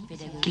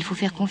 qu'il faut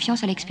faire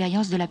confiance à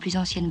l'expérience de la plus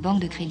ancienne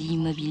banque de crédit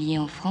immobilier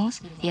en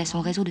France et à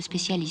son réseau de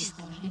spécialistes,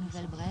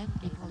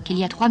 qu'il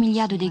y a 3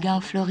 milliards de dégâts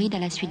en Floride à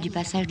la suite du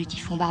passage du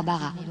typhon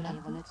Barbara,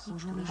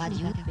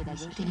 radio,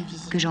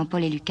 télévision, que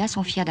Jean-Paul et Lucas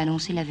sont fiers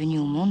d'annoncer la venue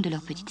au monde de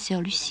leur petite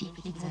sœur Lucie.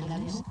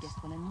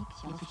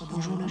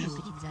 au jour le jour,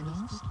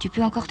 Tu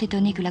peux encore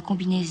t'étonner que la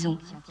combinaison,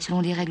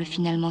 selon des règles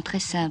finalement très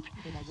simples,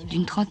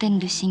 d'une trentaine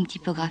de signes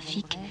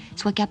typographiques,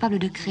 soit capable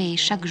de créer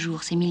chaque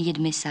jour ces milliers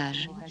de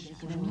messages.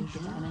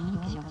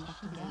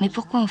 Mais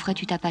pourquoi en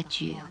ferais-tu ta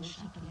pâture?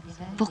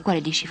 Pourquoi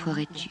les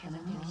déchiffrerais-tu?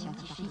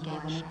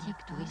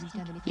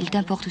 Il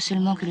t'importe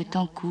seulement que le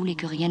temps coule et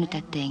que rien ne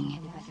t'atteigne.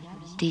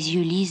 Tes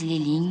yeux lisent les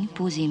lignes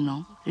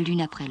posément,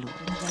 l'une après l'autre.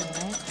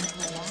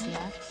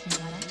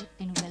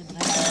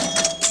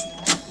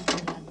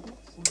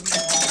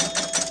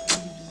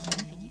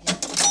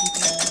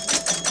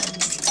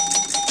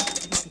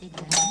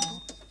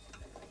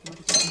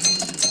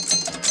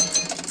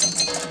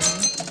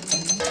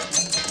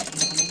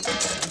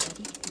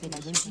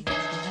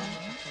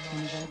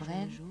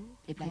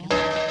 les plans,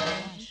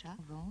 achat,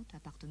 vente,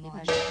 appartement,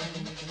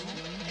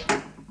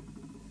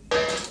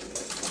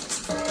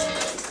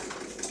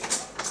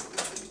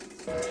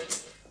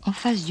 En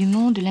face du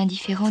monde,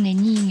 l'indifférent n'est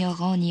ni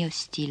ignorant ni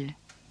hostile.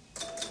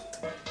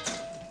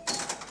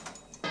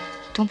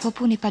 Ton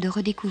propos n'est pas de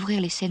redécouvrir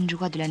les saines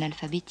joies de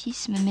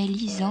l'analphabétisme, mais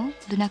lisant,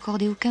 de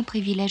n'accorder aucun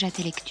privilège à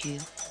tes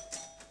lectures.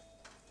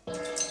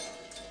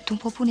 Ton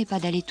propos n'est pas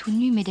d'aller tout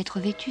nu, mais d'être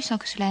vêtu sans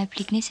que cela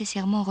implique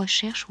nécessairement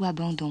recherche ou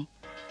abandon.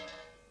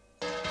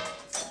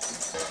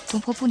 Ton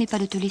propos n'est pas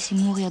de te laisser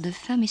mourir de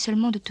faim, mais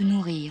seulement de te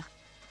nourrir.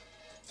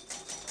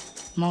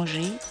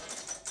 Manger,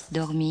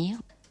 dormir,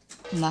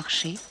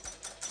 marcher,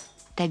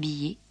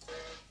 t'habiller,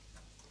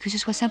 que ce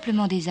soit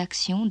simplement des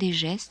actions, des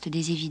gestes,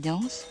 des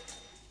évidences,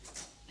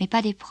 mais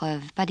pas des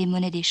preuves, pas des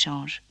monnaies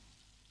d'échange.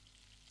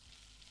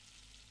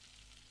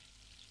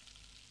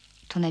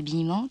 Ton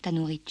habillement, ta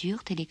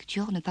nourriture, tes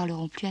lectures ne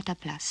parleront plus à ta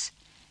place.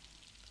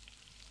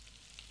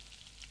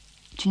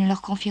 Tu ne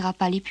leur confieras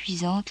pas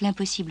l'épuisante,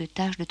 l'impossible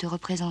tâche de te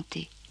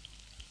représenter.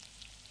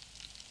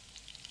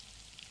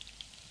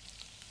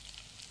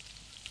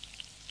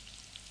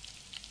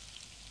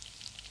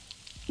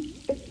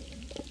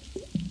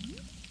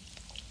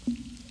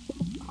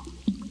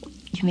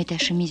 Tu mets ta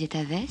chemise et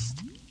ta veste,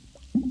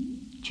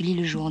 tu lis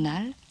le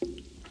journal,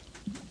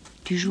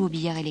 tu joues au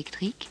billard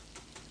électrique,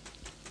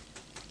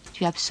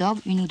 tu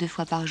absorbes 1 ou 2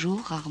 fois par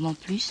jour, rarement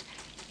plus,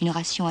 une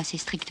ration assez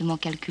strictement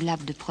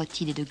calculable de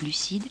protides et de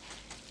glucides,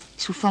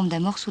 sous forme d'un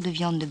morceau de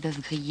viande de bœuf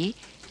grillé,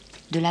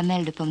 de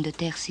lamelles de pommes de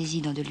terre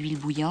saisies dans de l'huile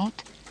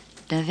bouillante,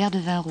 d'un verre de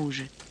vin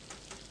rouge.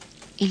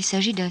 Il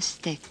s'agit d'un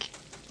steak,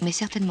 mais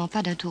certainement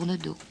pas d'un tourne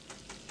d'eau.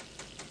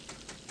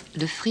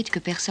 De frites que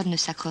personne ne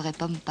sacrerait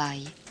pomme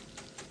paille.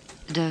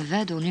 D'un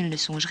vin dont nul ne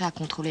songerait à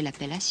contrôler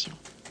l'appellation.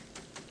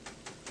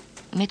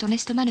 Mais ton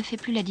estomac ne fait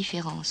plus la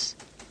différence,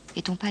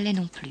 et ton palais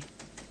non plus.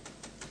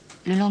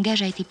 Le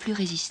langage a été plus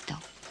résistant.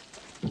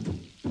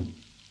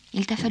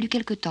 Il t'a fallu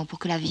quelque temps pour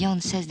que la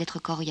viande cesse d'être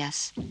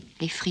coriace,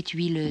 les frites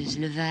huileuses,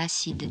 le vin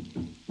acide,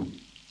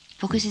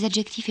 pour que ces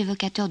adjectifs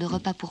évocateurs de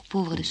repas pour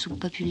pauvres et de soupe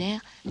populaire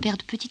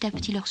perdent petit à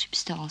petit leur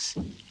substance,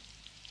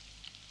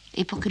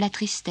 et pour que la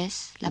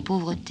tristesse, la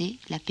pauvreté,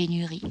 la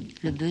pénurie,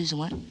 le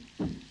besoin,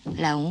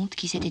 la honte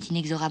qui s'était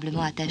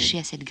inexorablement attachée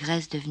à cette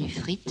graisse devenue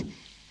frite,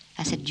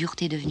 à cette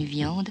dureté devenue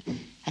viande,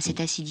 à cette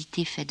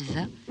acidité faite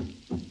vin,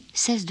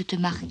 cesse de te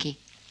marquer,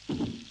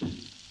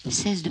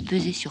 cesse de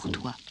peser sur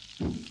toi.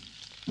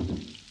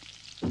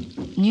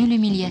 Nulle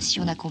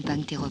humiliation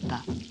n'accompagne tes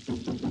repas.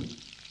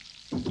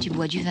 Tu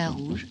bois du vin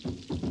rouge,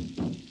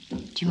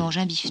 tu manges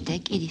un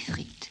beefsteak et des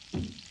frites.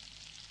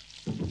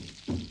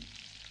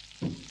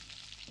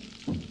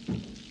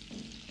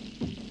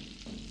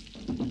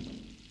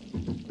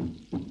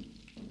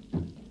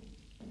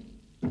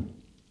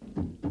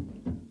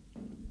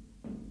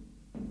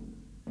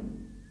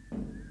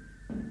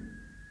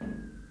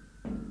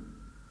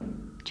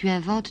 Tu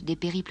inventes des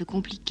périples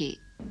compliqués,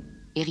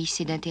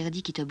 hérissés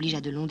d'interdits qui t'obligent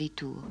à de longs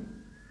détours.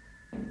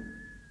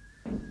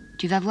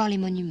 Tu vas voir les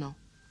monuments.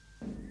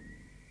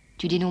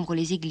 Tu dénombres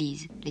les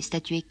églises, les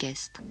statues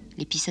équestres,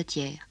 les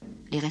pissotières,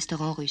 les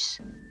restaurants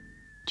russes.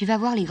 Tu vas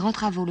voir les grands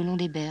travaux le long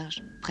des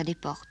berges, près des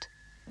portes.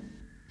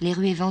 Les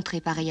rues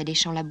éventrées pareilles à des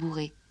champs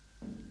labourés.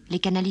 Les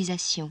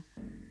canalisations,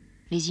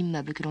 les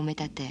immeubles que l'on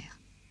met à terre.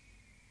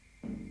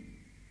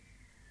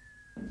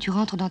 Tu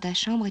rentres dans ta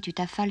chambre et tu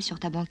t'affales sur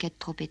ta banquette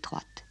trop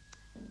étroite.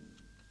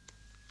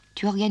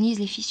 Tu organises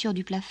les fissures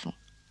du plafond.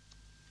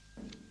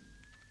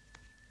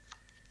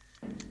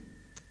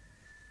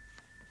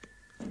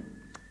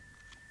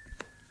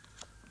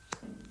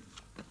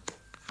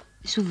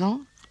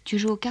 Souvent, tu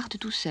joues aux cartes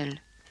tout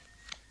seul.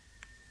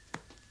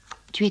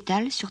 Tu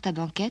étales sur ta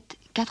banquette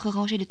 4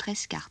 rangées de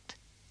 13 cartes.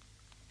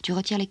 Tu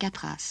retires les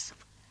 4 as.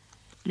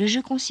 Le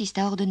jeu consiste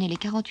à ordonner les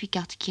 48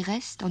 cartes qui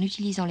restent en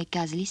utilisant les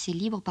cases laissées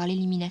libres par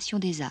l'élimination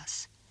des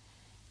as.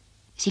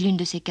 Si l'une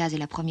de ces cases est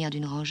la première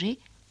d'une rangée,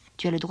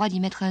 tu as le droit d'y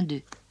mettre un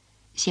 2.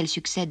 Si elle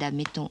succède à,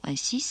 mettons, un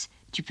 6,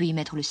 tu peux y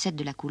mettre le 7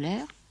 de la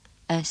couleur,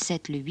 un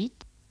 7 le 8,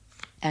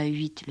 un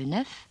 8 le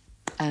 9,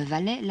 un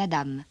valet la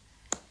dame.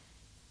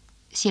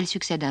 Si elle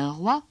succède à un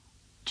roi,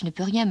 tu ne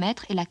peux rien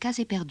mettre et la case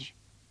est perdue.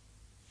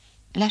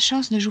 La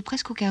chance ne joue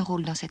presque aucun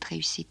rôle dans cette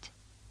réussite.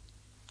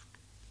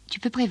 Tu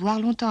peux prévoir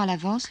longtemps à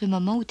l'avance le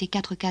moment où tes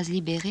 4 cases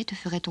libérées te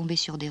feraient tomber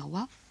sur des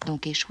rois,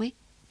 donc échouer,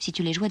 si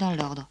tu les jouais dans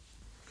l'ordre.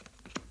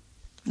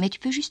 Mais tu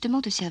peux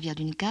justement te servir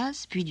d'une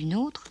case, puis d'une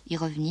autre, y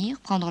revenir,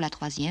 prendre la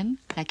 3e,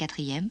 la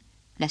 4e,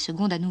 la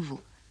seconde à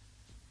nouveau.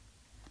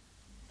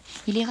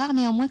 Il est rare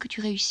néanmoins que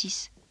tu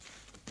réussisses.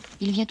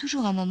 Il vient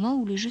toujours un moment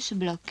où le jeu se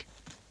bloque,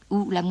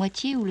 où la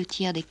moitié ou le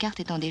tiers des cartes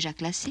étant déjà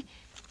classées,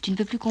 tu ne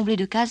peux plus combler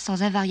de cases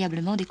sans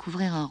invariablement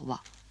découvrir un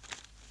roi.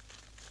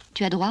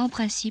 Tu as droit en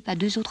principe à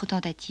 2 autres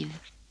tentatives.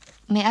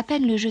 Mais à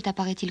peine le jeu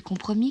t'apparaît-il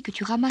compromis que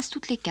tu ramasses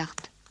toutes les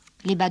cartes,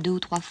 les bats 2 ou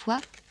 3 fois,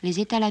 les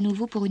étales à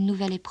nouveau pour une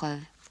nouvelle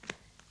épreuve.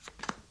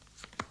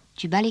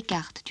 Tu bats les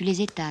cartes, tu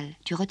les étales,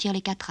 tu retires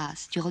les 4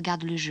 as, tu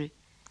regardes le jeu.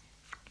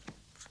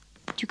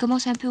 Tu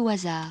commences un peu au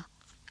hasard,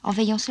 en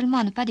veillant seulement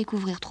à ne pas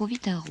découvrir trop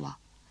vite un roi.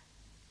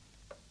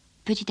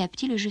 Petit à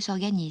petit, le jeu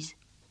s'organise.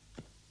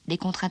 Des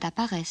contraintes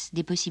apparaissent,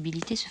 des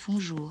possibilités se font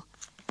jour.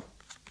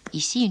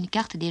 Ici, une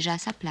carte déjà à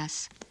sa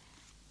place.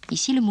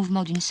 Ici, le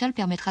mouvement d'une seule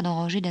permettra d'en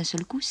ranger d'un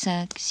seul coup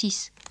 5,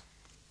 6.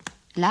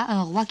 Là,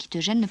 un roi qui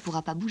te gêne ne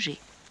pourra pas bouger.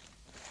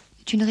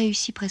 Tu ne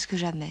réussis presque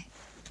jamais.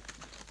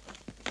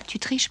 Tu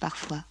triches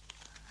parfois,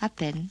 à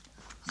peine,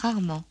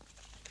 rarement,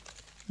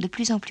 de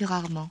plus en plus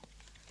rarement.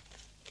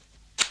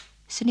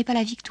 Ce n'est pas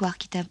la victoire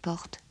qui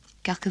t'importe,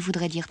 car que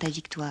voudrait dire ta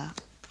victoire ?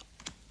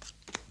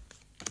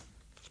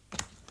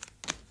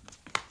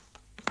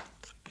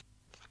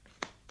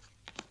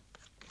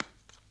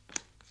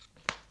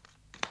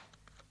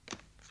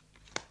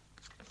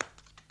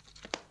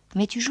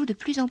 Mais tu joues de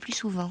plus en plus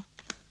souvent,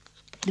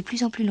 de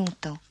plus en plus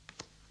longtemps.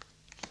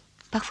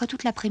 Parfois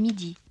toute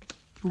l'après-midi,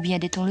 ou bien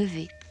dès ton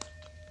lever,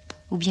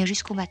 ou bien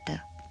jusqu'au matin.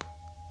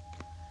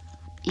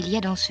 Il y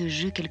a dans ce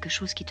jeu quelque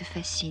chose qui te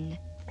fascine.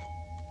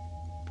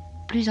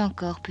 Plus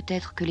encore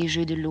peut-être que les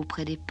jeux de l'eau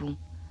près des ponts,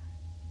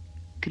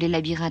 que les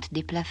labyrinthes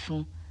des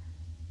plafonds,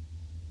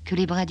 que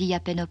les brindilles à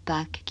peine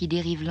opaques qui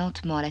dérivent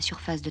lentement à la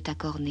surface de ta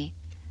cornée.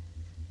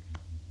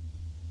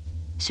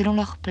 Selon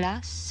leur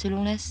place,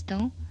 selon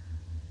l'instant,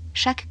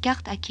 chaque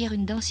carte acquiert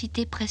une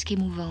densité presque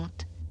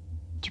émouvante.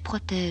 Tu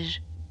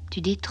protèges, tu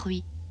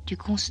détruis, tu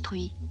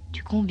construis,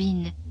 tu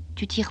combines,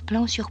 tu tires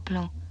plan sur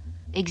plan,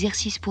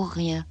 exercice pour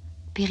rien,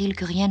 péril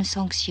que rien ne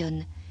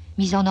sanctionne,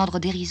 mise en ordre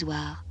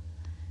dérisoire.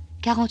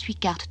 48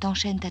 cartes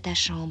t'enchaînent à ta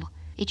chambre,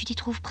 et tu t'y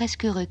trouves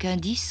presque heureux qu'un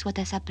 10 soit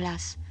à sa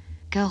place,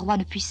 qu'un roi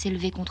ne puisse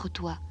s'élever contre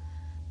toi,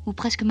 ou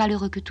presque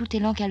malheureux que tout tes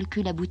lents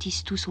calculs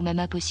aboutissent tous au même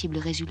impossible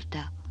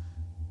résultat.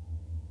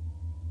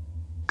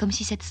 Comme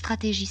si cette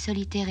stratégie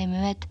solitaire et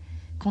muette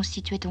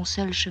constituait ton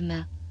seul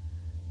chemin,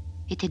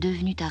 était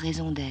devenue ta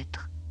raison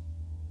d'être.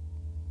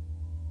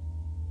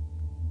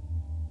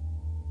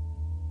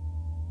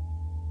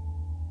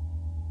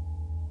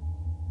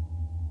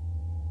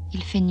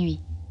 Il fait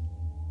nuit.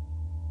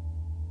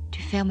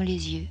 Tu fermes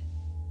les yeux,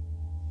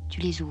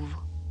 tu les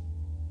ouvres.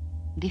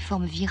 Des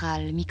formes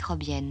virales,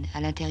 microbiennes,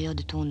 à l'intérieur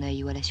de ton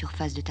œil ou à la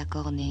surface de ta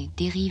cornée,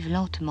 dérivent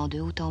lentement de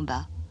haut en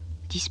bas,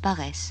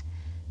 disparaissent,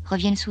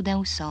 reviennent soudain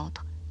au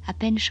centre, à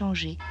peine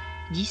changées,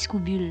 disques ou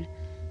bulles,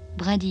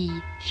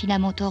 brindilles,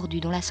 filaments tordus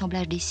dont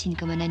l'assemblage dessine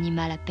comme un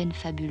animal à peine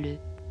fabuleux.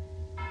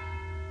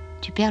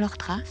 Tu perds leurs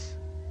traces,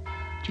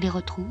 tu les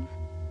retrouves,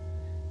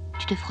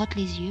 tu te frottes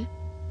les yeux,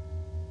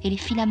 et les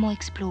filaments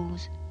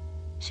explosent,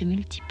 se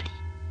multiplient.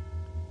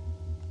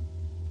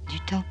 Du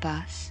temps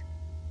passe,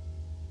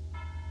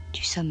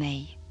 tu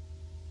sommeilles.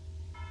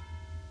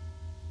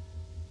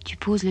 Tu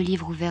poses le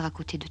livre ouvert à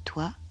côté de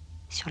toi,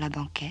 sur la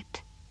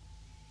banquette.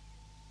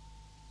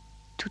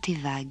 Tout est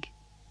vague,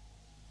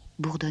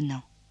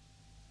 bourdonnant.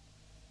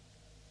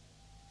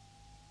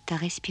 Ta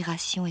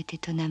respiration est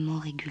étonnamment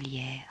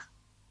régulière.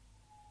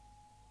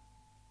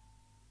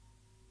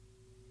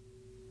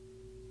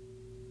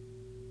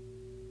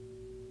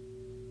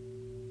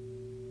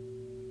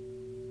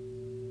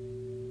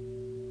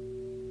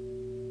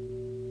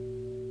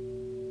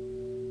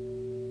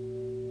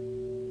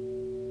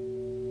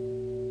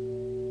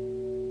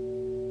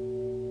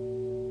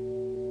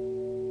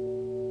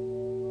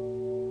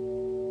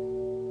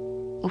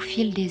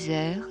 fil des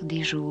heures,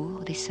 des jours,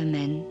 des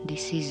semaines, des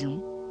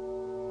saisons,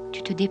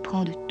 tu te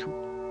déprends de tout,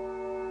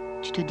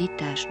 tu te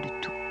détaches de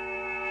tout.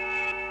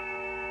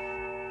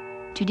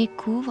 Tu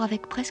découvres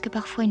avec presque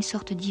parfois une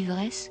sorte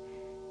d'ivresse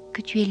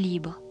que tu es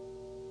libre,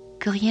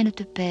 que rien ne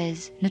te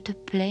pèse, ne te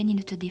plaît ni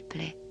ne te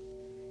déplaît.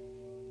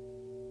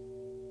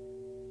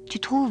 Tu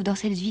trouves dans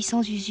cette vie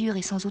sans usure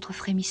et sans autre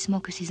frémissement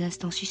que ces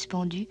instants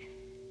suspendus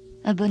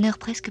un bonheur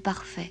presque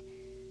parfait,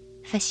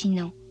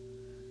 fascinant,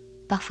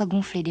 parfois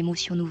gonflé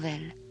d'émotions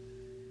nouvelles.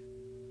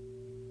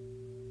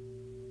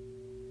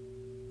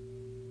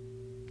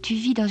 Tu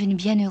vis dans une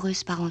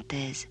bienheureuse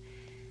parenthèse,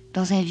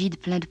 dans un vide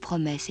plein de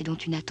promesses et dont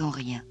tu n'attends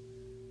rien.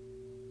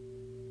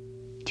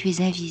 Tu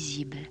es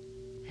invisible,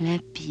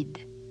 limpide,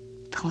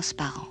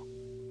 transparent.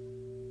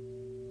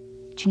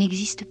 Tu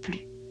n'existes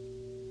plus.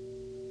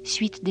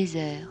 Suite des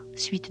heures,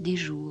 suite des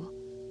jours,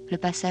 le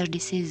passage des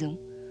saisons,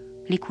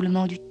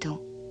 l'écoulement du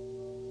temps.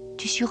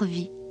 Tu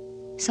survis,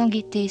 sans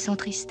gaieté et sans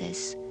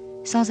tristesse,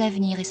 sans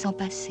avenir et sans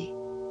passé.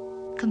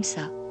 Comme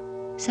ça,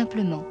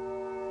 simplement,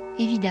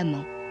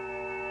 évidemment.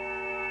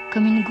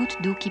 Comme une goutte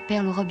d'eau qui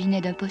perle au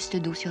robinet d'un poste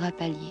d'eau sur un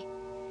palier.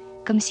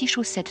 Comme 6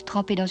 chaussettes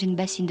trempées dans une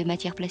bassine de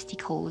matière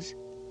plastique rose.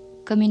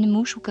 Comme une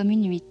mouche ou comme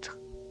une huître.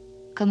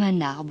 Comme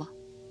un arbre.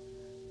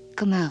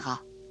 Comme un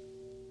rat.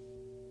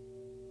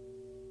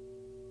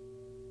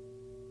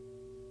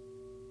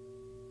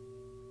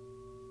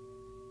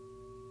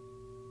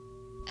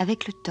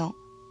 Avec le temps,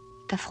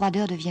 ta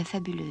froideur devient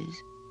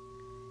fabuleuse.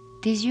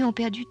 Tes yeux ont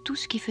perdu tout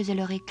ce qui faisait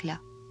leur éclat.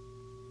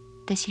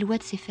 Ta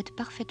silhouette s'est faite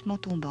parfaitement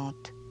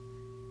tombante.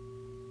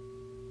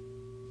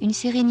 Une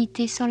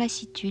sérénité sans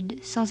lassitude,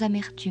 sans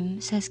amertume,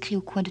 s'inscrit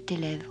au coin de tes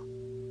lèvres.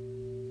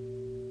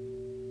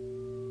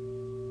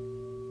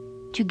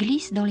 Tu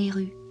glisses dans les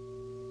rues,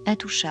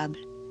 intouchable,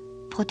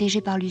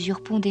 protégé par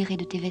l'usure pondérée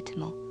de tes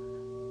vêtements,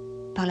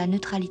 par la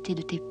neutralité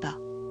de tes pas.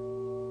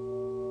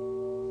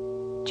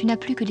 Tu n'as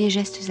plus que des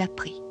gestes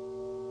appris.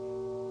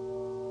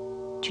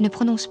 Tu ne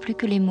prononces plus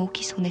que les mots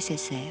qui sont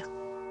nécessaires.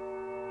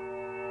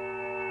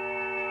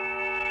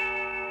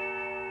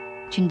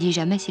 Tu ne dis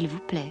jamais s'il vous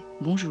plaît,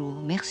 bonjour,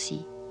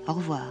 merci, au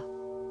revoir.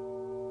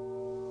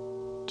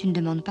 Tu ne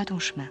demandes pas ton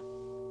chemin.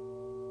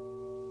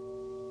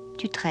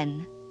 Tu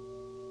traînes,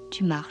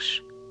 tu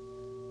marches.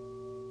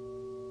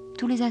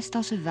 Tous les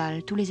instants se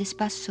valent, tous les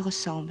espaces se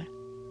ressemblent.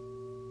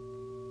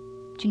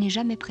 Tu n'es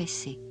jamais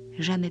pressé,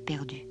 jamais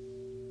perdu.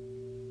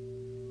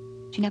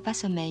 Tu n'as pas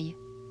sommeil.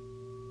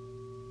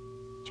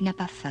 Tu n'as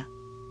pas faim.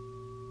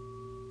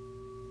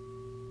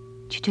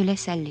 Tu te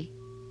laisses aller.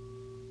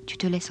 Tu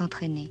te laisses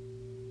entraîner.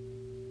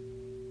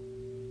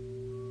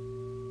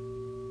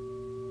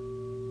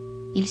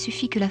 Il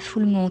suffit que la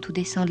foule monte ou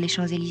descende les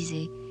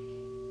Champs-Élysées.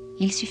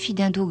 Il suffit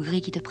d'un dos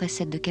gris qui te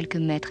précède de quelques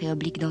mètres et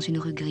oblique dans une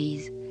rue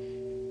grise.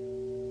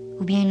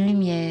 Ou bien une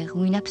lumière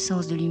ou une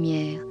absence de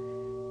lumière,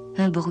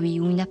 un bruit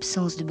ou une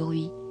absence de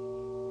bruit,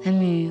 un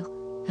mur,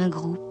 un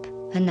groupe,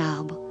 un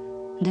arbre,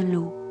 de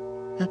l'eau,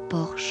 un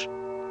porche,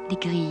 des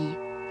grilles,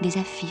 des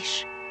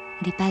affiches,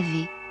 des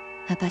pavés,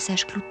 un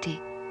passage clouté,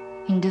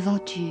 une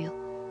devanture,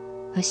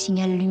 un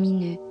signal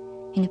lumineux,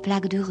 une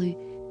plaque de rue,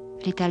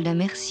 l'étale d'un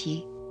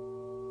mercier,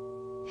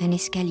 un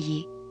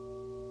escalier,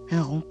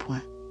 un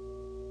rond-point.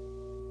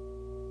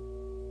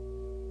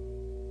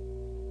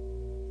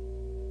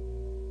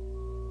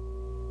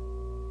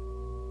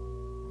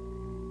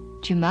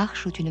 Tu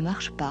marches ou tu ne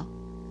marches pas,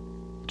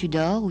 tu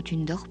dors ou tu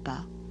ne dors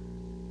pas,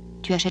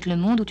 tu achètes le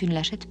monde ou tu ne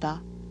l'achètes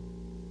pas,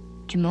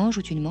 tu manges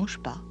ou tu ne manges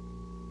pas,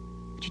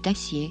 tu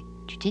t'assieds,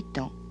 tu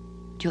t'étends,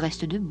 tu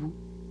restes debout,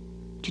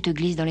 tu te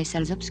glisses dans les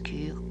salles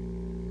obscures,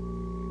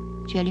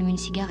 tu allumes une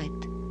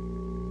cigarette,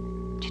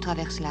 tu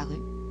traverses la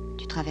rue,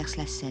 tu traverses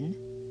la Seine,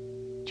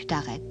 tu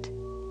t'arrêtes,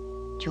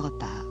 tu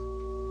repars.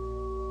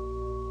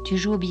 Tu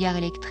joues au billard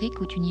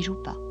électrique ou tu n'y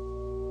joues pas.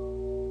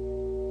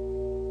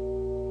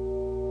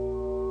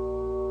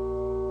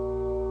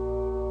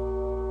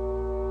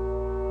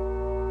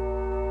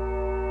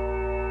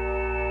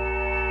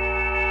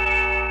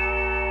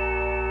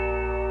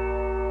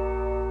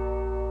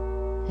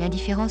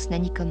 L'indifférence n'a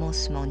ni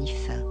commencement ni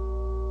fin.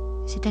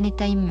 C'est un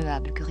état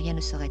immuable que rien ne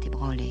saurait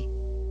ébranler.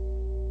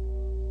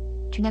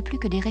 Tu n'as plus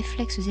que des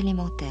réflexes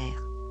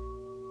élémentaires.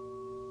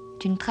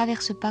 Tu ne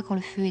traverses pas quand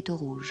le feu est au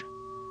rouge.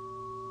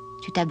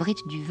 Tu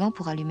t'abrites du vent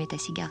pour allumer ta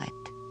cigarette.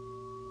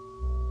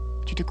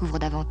 Tu te couvres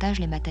davantage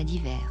les matins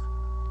d'hiver.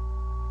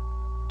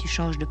 Tu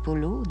changes de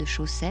polo, de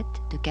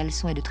chaussettes, de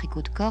caleçons et de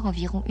tricots de corps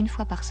environ une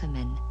fois par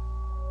semaine.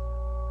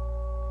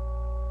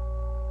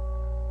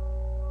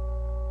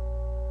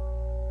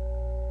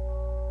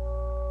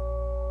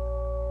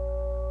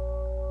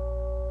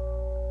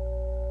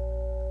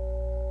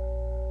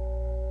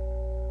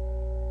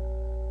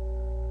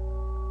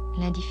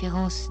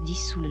 L'indifférence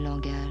dissout le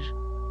langage,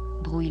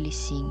 brouille les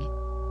signes.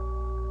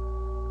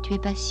 Tu es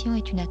patient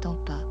et tu n'attends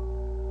pas.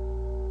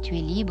 Tu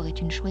es libre et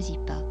tu ne choisis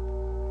pas.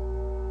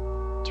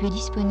 Tu es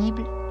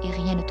disponible et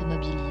rien ne te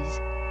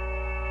mobilise.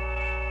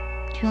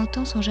 Tu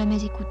entends sans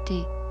jamais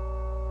écouter.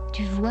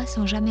 Tu vois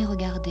sans jamais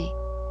regarder.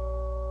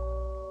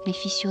 Les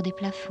fissures des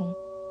plafonds,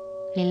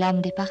 les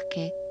lames des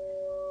parquets,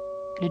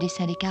 le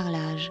dessin des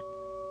carrelages,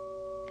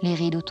 les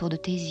rides autour de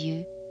tes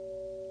yeux,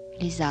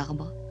 les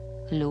arbres,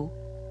 l'eau,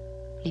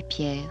 les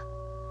pierres,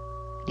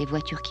 les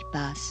voitures qui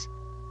passent,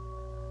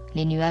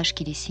 les nuages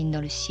qui dessinent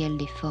dans le ciel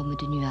des formes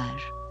de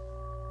nuages.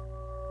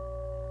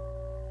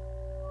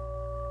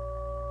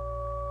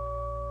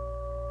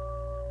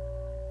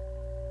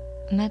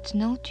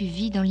 Maintenant, tu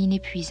vis dans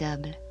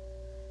l'inépuisable.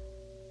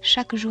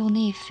 Chaque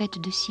journée est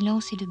faite de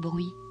silence et de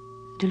bruit,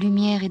 de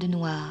lumière et de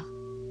noir,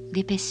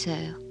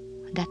 d'épaisseur,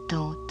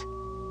 d'attente,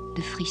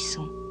 de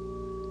frissons.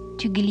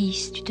 Tu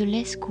glisses, tu te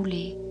laisses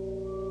couler,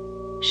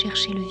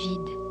 chercher le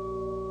vide,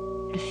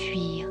 le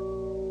fuir,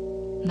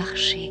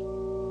 marcher,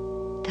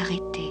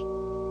 t'arrêter,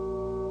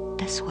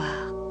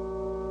 t'asseoir,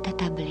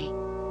 t'attabler,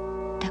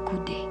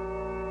 t'accouder,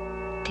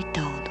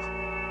 t'étendre.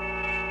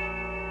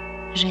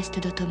 Geste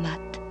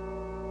d'automate,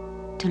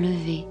 te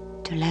lever,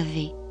 te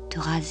laver, te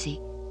raser,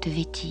 te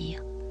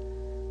vêtir.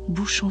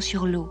 Bouchon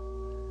sur l'eau,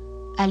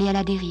 aller à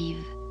la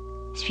dérive,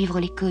 suivre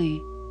les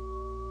cohues,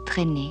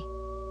 traîner.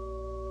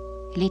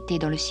 L'été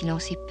dans le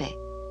silence épais,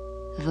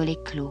 volets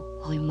clos,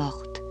 rues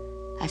mortes,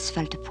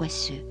 asphalte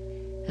poisseux,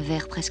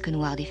 vert presque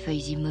noir des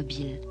feuilles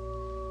immobiles.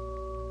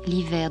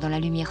 L'hiver dans la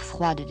lumière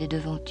froide des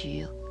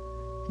devantures,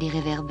 des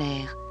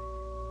réverbères,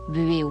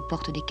 buées aux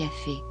portes des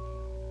cafés,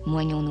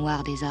 moignons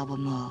noirs des arbres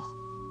morts.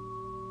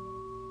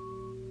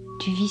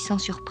 Tu vis sans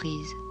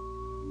surprise,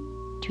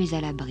 tu es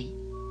à l'abri.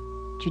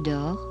 Tu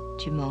dors,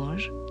 tu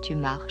manges, tu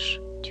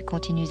marches, tu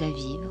continues à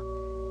vivre,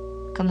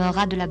 comme un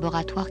rat de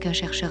laboratoire qu'un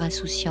chercheur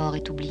insouciant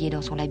aurait oublié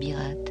dans son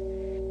labyrinthe.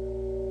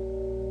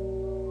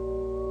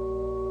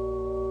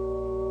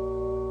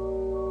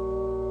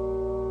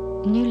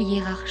 Nulle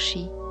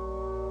hiérarchie,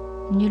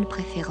 nulle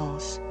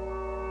préférence.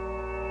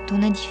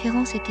 Ton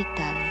indifférence est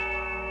étale.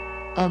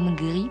 Homme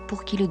gris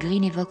pour qui le gris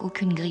n'évoque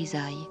aucune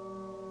grisaille.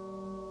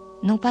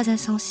 Non pas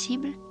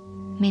insensible,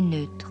 mais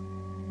neutre.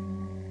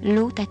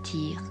 L'eau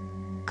t'attire,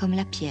 comme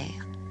la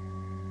pierre.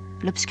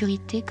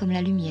 L'obscurité comme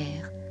la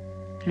lumière.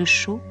 Le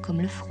chaud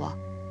comme le froid.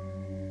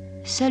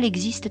 Seule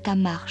existe ta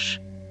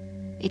marche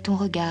et ton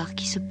regard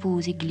qui se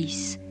pose et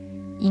glisse,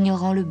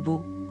 ignorant le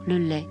beau, le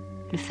laid,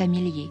 le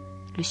familier,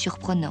 le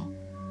surprenant,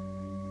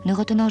 ne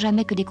retenant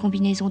jamais que des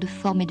combinaisons de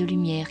formes et de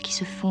lumière qui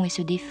se font et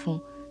se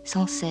défont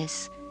sans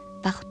cesse,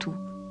 partout,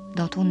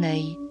 dans ton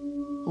œil,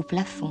 au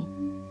plafond,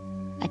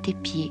 à tes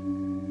pieds,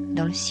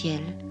 dans le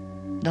ciel,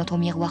 dans ton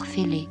miroir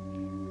fêlé,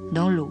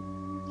 dans l'eau,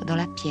 dans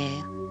la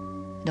pierre,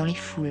 dans les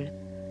foules,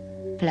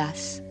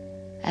 places,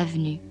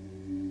 avenues,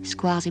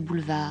 squares et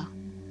boulevards,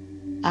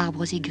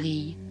 arbres et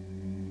grilles,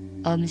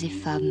 hommes et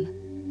femmes,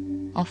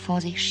 enfants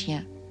et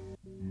chiens,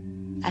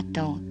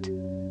 attentes,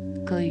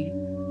 cohues,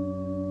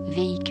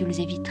 véhicules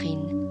et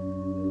vitrines,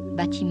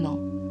 bâtiments,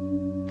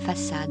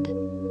 façades,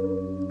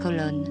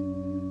 colonnes,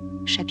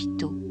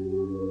 chapiteaux,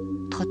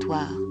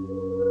 trottoirs,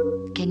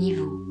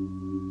 caniveaux,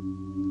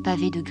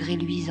 pavés de grès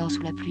luisants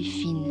sous la pluie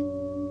fine,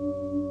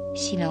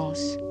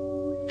 silence,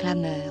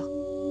 clameur,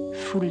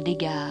 foule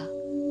d'égards,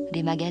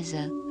 des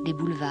magasins, des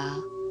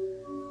boulevards,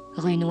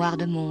 rues noires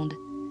de monde,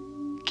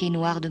 quais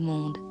noirs de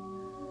monde,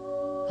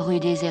 rues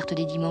désertes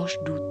des dimanches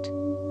d'août,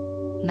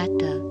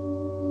 matin,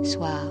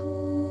 soir,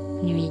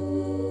 nuit,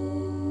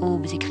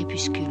 aubes et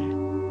crépuscules.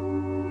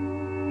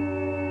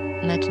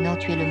 Maintenant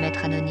tu es le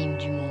maître anonyme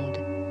du monde,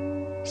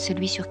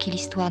 celui sur qui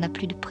l'histoire n'a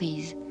plus de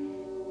prise,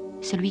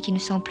 celui qui ne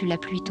sent plus la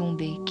pluie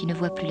tomber, qui ne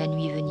voit plus la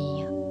nuit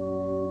venir.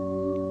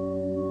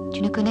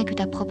 Tu ne connais que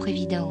ta propre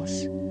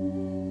évidence,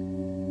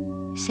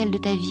 celle de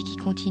ta vie qui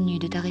continue,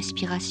 de ta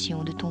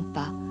respiration, de ton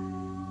pas.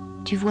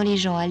 Tu vois les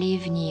gens aller et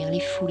venir,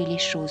 les foules et les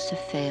choses se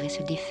faire et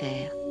se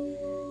défaire.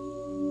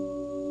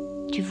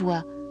 Tu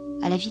vois,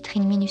 à la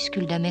vitrine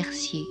minuscule d'un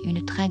mercier,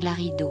 une tringle à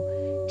rideaux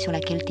sur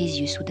laquelle tes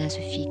yeux soudain se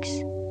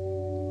fixent.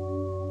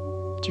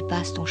 Tu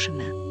passes ton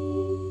chemin.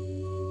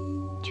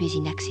 Tu es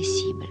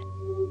inaccessible,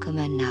 comme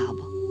un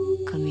arbre,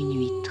 comme une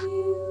huître,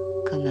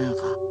 comme un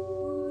rat.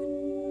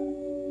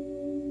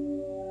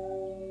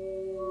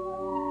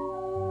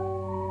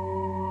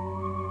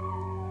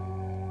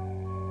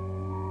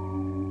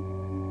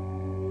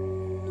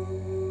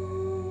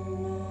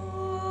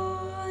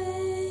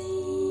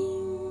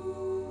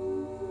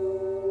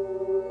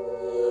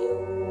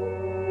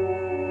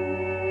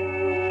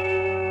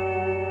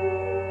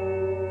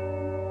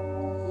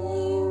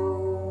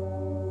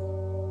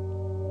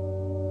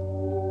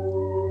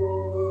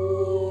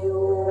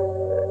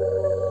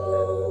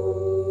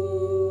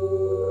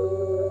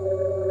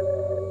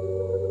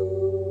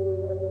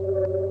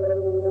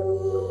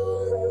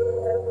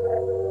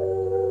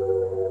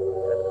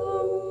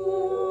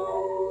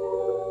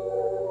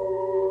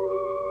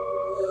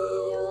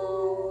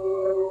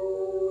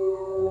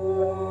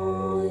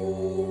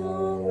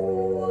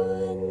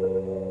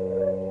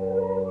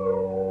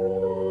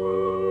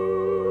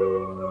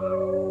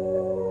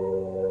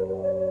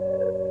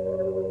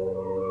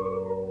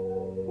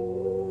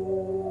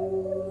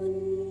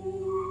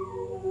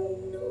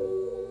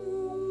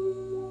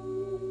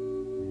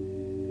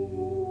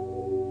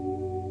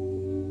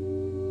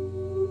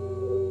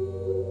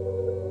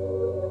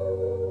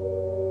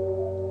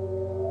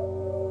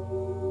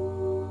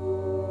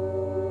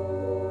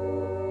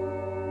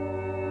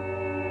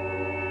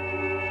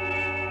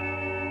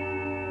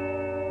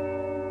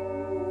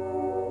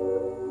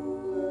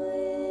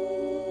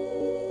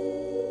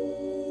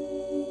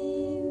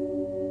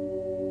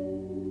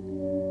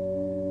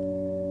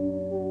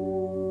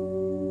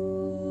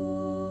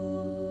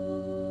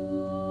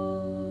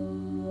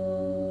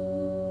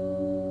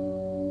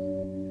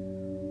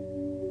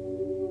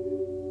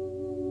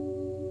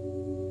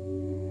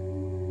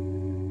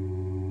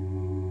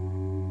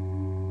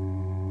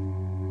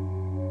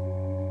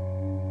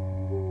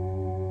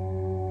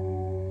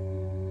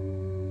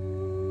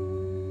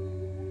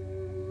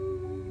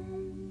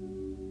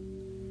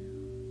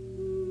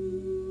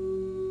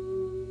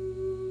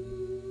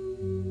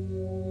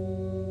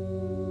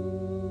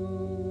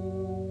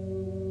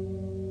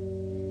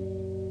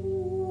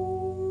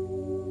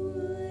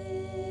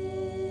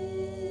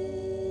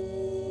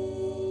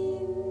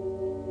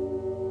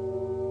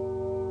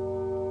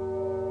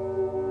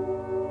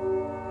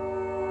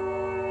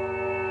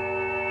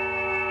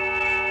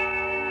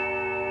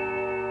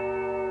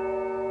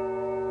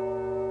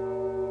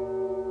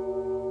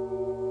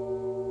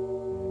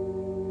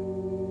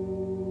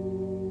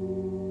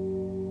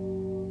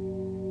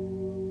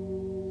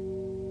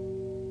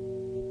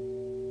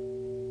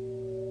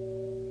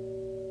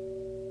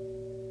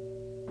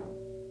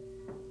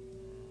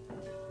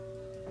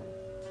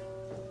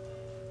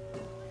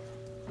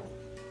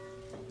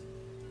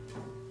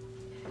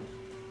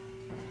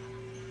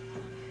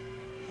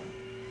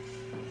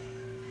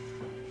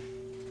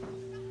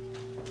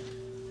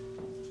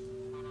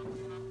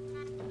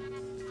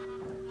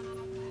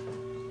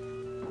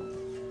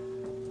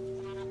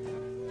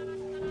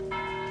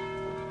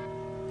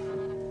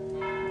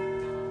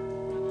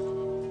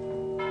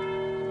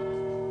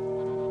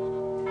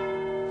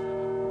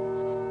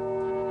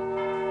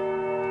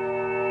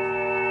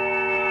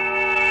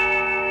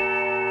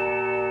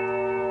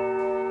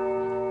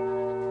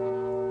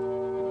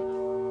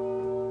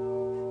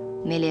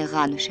 Mais les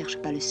rats ne cherchent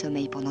pas le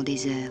sommeil pendant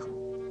des heures.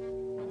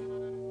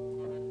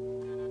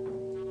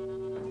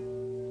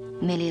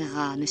 Mais les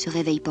rats ne se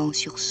réveillent pas en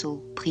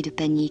sursaut, pris de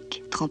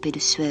panique, trempés de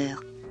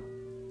sueur.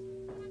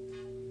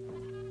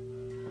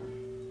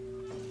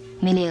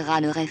 Mais les rats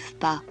ne rêvent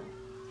pas.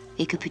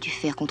 Et que peux-tu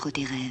faire contre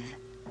tes rêves?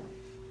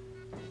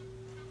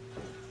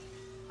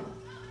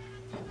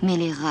 Mais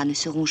les rats ne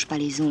se rongent pas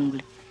les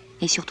ongles,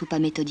 et surtout pas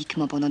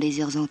méthodiquement pendant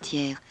des heures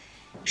entières,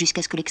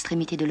 jusqu'à ce que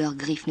l'extrémité de leurs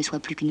griffes ne soit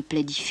plus qu'une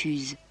plaie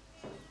diffuse.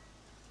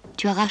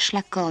 Tu arraches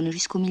la corne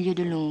jusqu'au milieu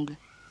de l'ongle,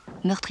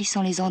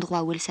 meurtrissant les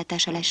endroits où elle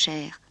s'attache à la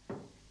chair.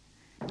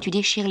 Tu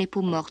déchires les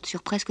peaux mortes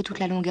sur presque toute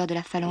la longueur de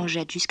la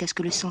phalangette jusqu'à ce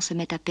que le sang se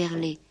mette à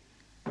perler,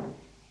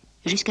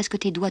 jusqu'à ce que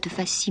tes doigts te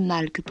fassent si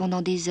mal que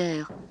pendant des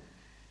heures,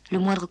 le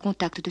moindre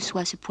contact te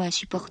soit à ce point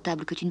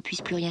insupportable que tu ne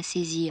puisses plus rien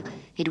saisir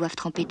et doives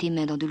tremper tes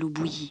mains dans de l'eau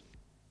bouillie.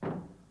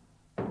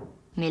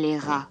 Mais les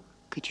rats,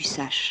 que tu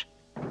saches,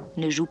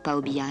 ne jouent pas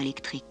au billard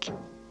électrique.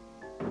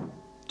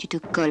 Tu te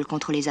colles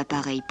contre les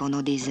appareils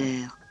pendant des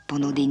heures,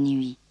 pendant des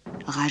nuits,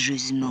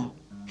 rageusement,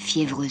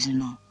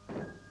 fiévreusement.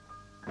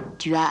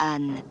 Tu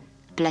ahannes,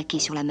 plaqué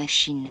sur la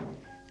machine,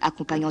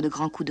 accompagnant de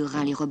grands coups de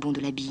rein les rebonds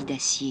de la bille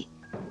d'acier.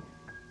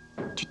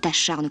 Tu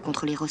t'acharnes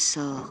contre les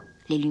ressorts,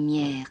 les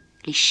lumières,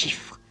 les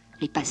chiffres,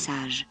 les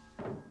passages.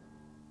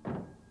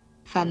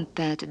 Femme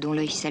peinte dont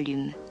l'œil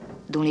s'allume,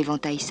 dont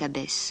l'éventail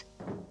s'abaisse.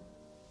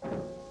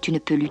 Tu ne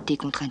peux lutter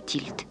contre un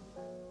tilt.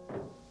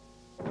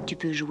 Tu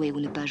peux jouer ou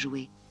ne pas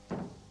jouer.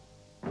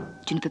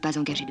 Tu ne peux pas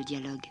engager de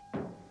dialogue.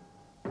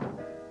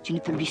 Tu ne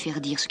peux lui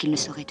faire dire ce qu'il ne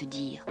saurait te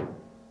dire.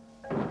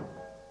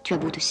 Tu as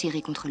beau te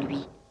serrer contre lui,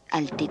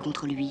 halter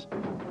contre lui,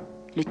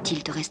 le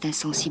tilt reste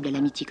insensible à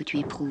l'amitié que tu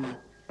éprouves,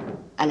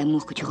 à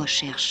l'amour que tu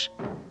recherches,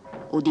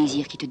 au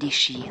désir qui te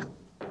déchire.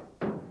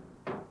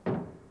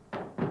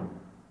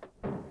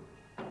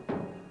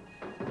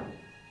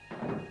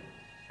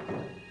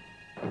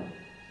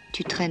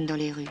 Tu traînes dans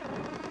les rues,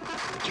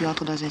 tu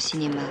entres dans un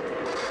cinéma.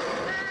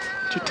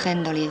 Tu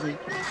traînes dans les rues,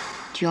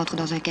 tu entres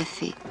dans un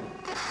café.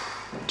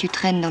 Tu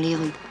traînes dans les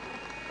rues,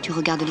 tu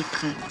regardes les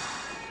trains.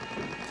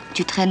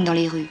 Tu traînes dans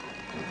les rues,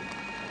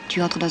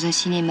 tu entres dans un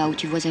cinéma où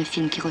tu vois un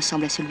film qui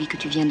ressemble à celui que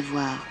tu viens de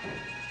voir.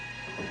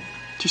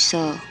 Tu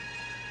sors,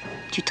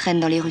 tu traînes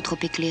dans les rues trop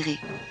éclairées.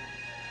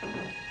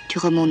 Tu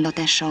remontes dans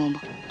ta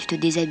chambre, tu te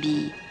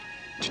déshabilles,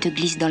 tu te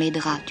glisses dans les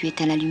draps, tu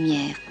éteins la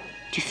lumière,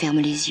 tu fermes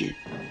les yeux.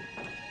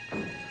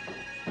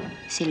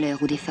 C'est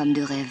l'heure où des femmes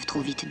de rêve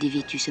trop vite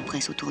dévêtues se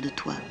pressent autour de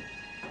toi.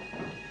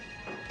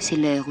 C'est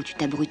l'heure où tu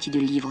t'abrutis de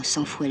livres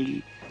 100 fois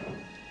lus,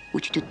 où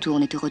tu te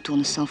tournes et te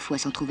retournes 100 fois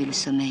sans trouver le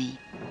sommeil.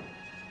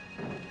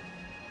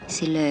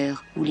 C'est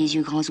l'heure où, les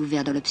yeux grands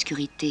ouverts dans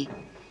l'obscurité,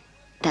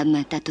 ta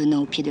main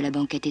tâtonnant au pied de la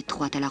banquette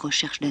étroite à la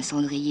recherche d'un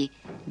cendrier,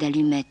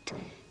 d'allumettes,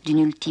 d'une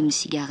ultime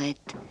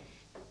cigarette,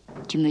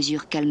 tu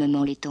mesures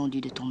calmement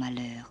l'étendue de ton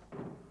malheur.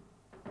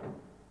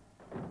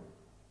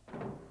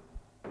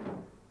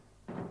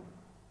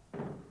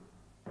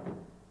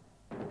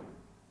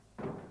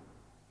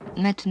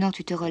 Maintenant,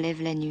 tu te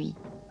relèves la nuit.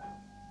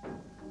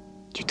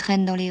 Tu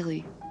traînes dans les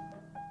rues.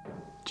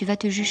 Tu vas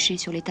te jucher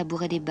sur les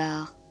tabourets des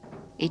bars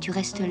et tu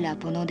restes là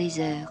pendant des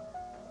heures,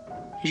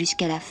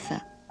 jusqu'à la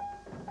fin,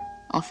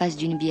 en face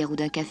d'une bière ou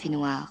d'un café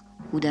noir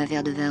ou d'un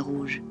verre de vin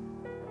rouge.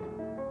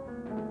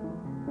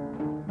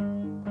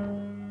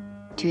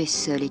 Tu es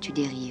seul et tu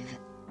dérives.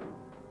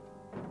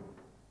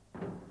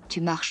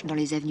 Tu marches dans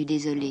les avenues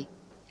désolées,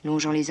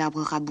 longeant les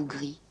arbres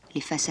rabougris,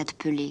 les façades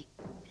pelées,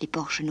 les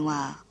porches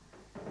noirs.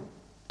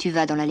 Tu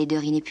vas dans la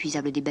laideur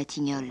inépuisable des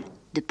Batignolles,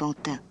 de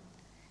Pantin.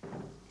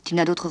 Tu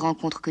n'as d'autres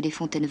rencontres que des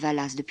fontaines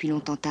valaces depuis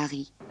longtemps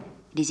taries,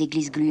 des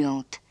églises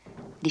gluantes,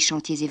 des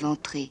chantiers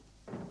éventrés,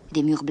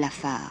 des murs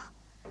blafards.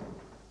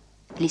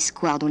 Les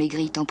squares dont les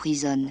grilles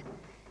t'emprisonnent,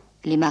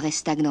 les marais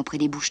stagnants près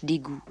des bouches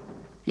d'égouts,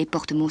 les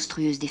portes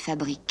monstrueuses des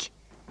fabriques.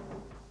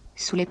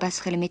 Sous les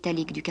passerelles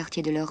métalliques du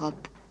quartier de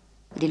l'Europe,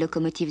 des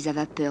locomotives à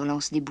vapeur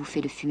lancent des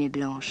bouffées de fumée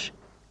blanche.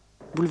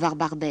 Boulevard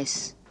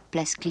Barbès,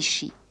 place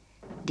Clichy,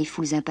 des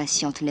foules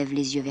impatientes lèvent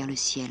les yeux vers le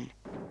ciel.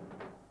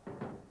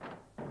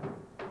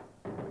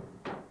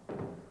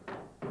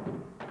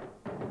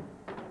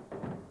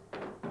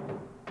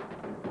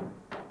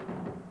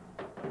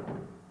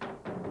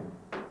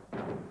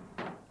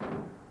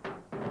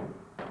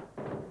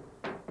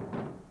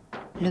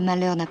 Le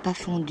malheur n'a pas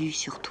fondu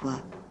sur toi.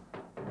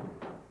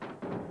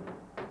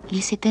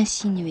 Il s'est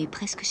insinué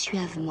presque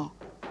suavement.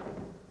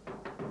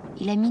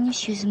 Il a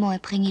minutieusement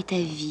imprégné ta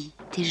vie,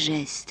 tes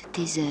gestes,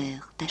 tes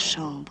heures, ta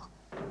chambre.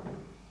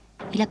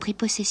 Il a pris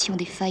possession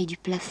des failles du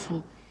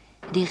plafond,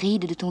 des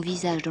rides de ton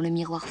visage dans le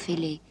miroir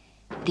fêlé,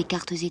 des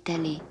cartes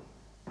étalées.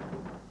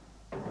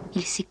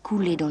 Il s'est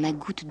coulé dans la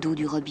goutte d'eau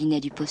du robinet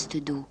du poste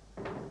d'eau.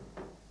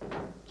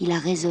 Il a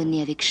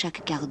résonné avec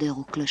chaque quart d'heure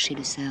au clocher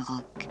de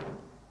Saint-Roch.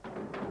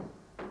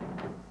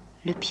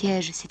 Le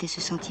piège, c'était ce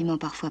sentiment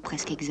parfois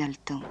presque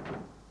exaltant.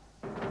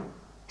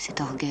 Cet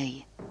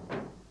orgueil,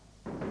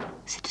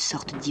 cette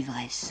sorte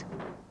d'ivresse.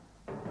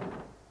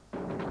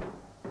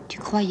 Tu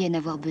croyais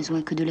n'avoir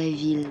besoin que de la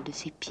ville, de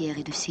ses pierres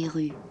et de ses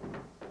rues,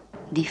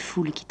 des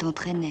foules qui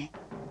t'entraînaient,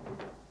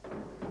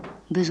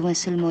 Besoin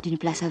seulement d'une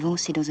place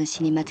avancée dans un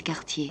cinéma de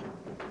quartier.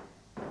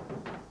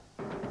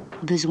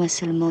 Besoin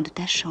seulement de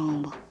ta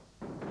chambre,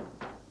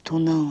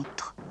 ton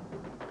antre,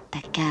 ta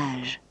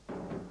cage,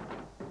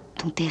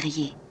 ton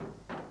terrier.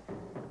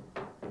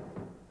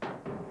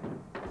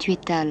 Tu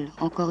étales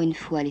encore une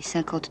fois les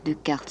 52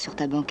 cartes sur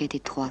ta banquette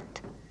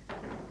étroite.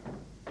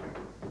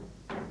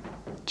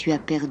 Tu as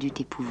perdu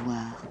tes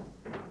pouvoirs.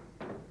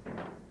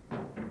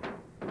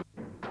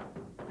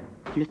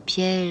 Le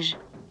piège,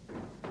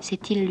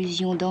 cette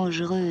illusion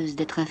dangereuse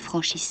d'être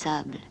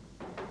infranchissable,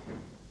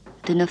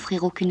 de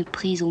n'offrir aucune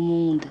prise au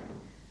monde,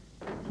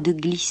 de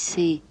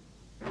glisser,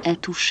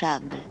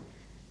 intouchable,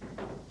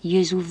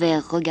 yeux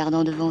ouverts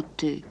regardant devant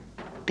eux,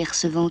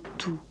 percevant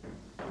tout,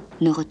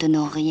 ne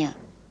retenant rien.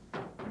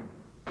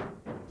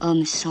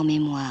 Homme sans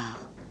mémoire,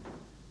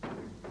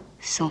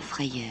 sans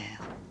frayeur.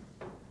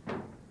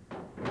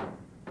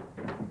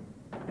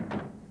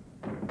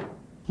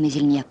 Mais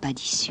il n'y a pas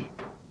d'issue,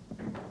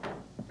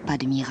 pas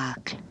de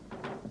miracle,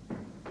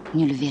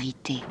 nulle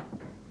vérité.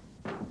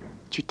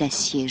 Tu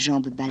t'assieds,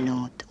 jambes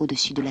ballantes,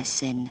 au-dessus de la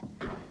Seine.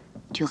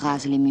 Tu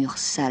rases les murs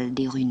sales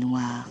des rues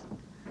noires.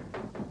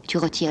 Tu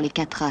retires les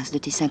 4 as de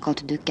tes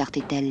 52 cartes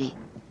étalées.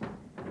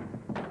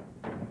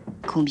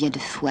 Combien de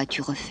fois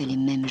tu refais les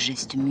mêmes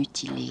gestes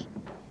mutilés,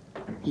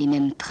 les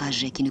mêmes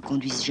trajets qui ne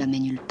conduisent jamais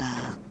nulle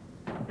part.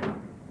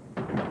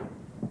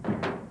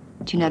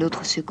 Tu n'as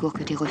d'autre secours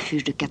que tes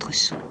refuges de 4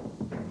 sous,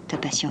 ta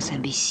patience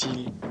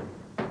imbécile,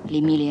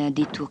 les 1001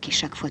 détours qui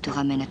chaque fois te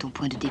ramènent à ton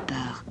point de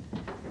départ.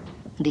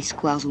 Des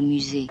squares au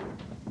musée,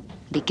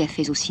 des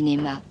cafés au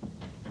cinéma,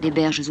 des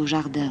berges au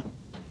jardin,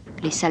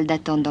 les salles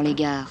d'attente dans les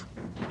gares,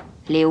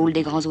 les halls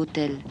des grands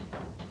hôtels,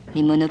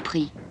 les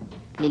monoprix,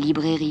 les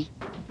librairies,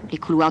 les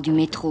couloirs du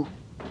métro,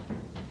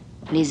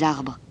 les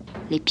arbres,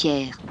 les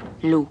pierres,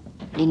 l'eau,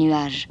 les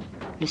nuages,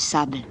 le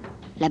sable,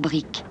 la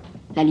brique,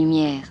 la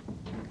lumière,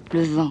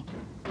 le vent,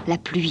 la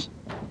pluie.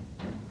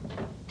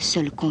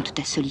 Seul compte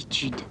ta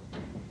solitude.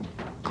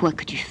 Quoi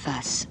que tu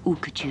fasses, où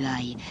que tu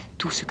ailles,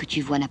 tout ce que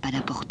tu vois n'a pas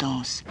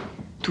d'importance.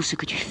 Tout ce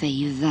que tu fais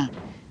est vain.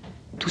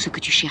 Tout ce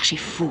que tu cherches est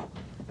faux.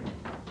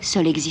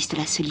 Seule existe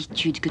la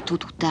solitude que tôt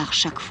ou tard,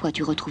 chaque fois,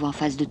 tu retrouves en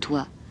face de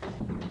toi.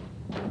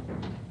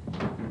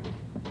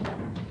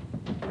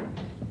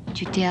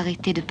 Tu t'es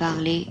arrêté de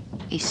parler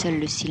et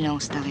seul le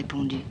silence t'a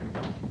répondu.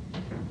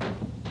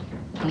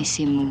 Mais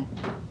ces mots,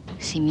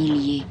 ces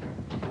milliers,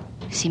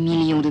 ces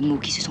millions de mots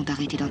qui se sont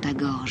arrêtés dans ta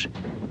gorge,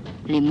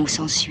 les mots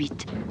sans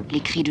suite, les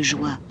cris de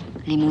joie,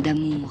 les mots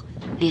d'amour,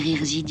 les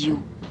rires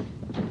idiots,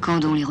 quand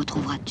donc les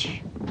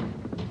retrouveras-tu ?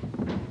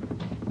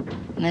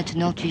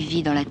 Maintenant tu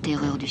vis dans la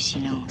terreur du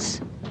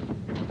silence.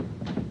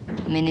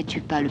 Mais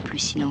n'es-tu pas le plus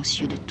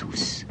silencieux de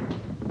tous ?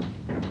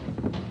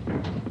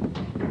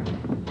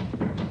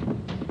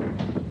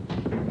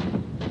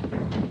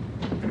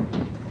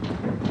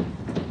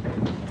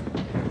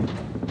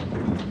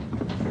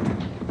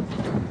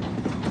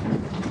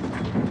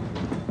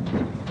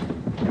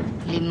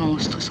 Les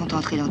monstres sont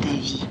entrés dans ta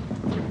vie.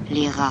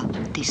 Les rats,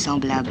 tes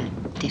semblables,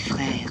 tes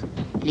frères.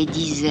 Les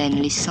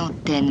dizaines, les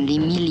centaines, les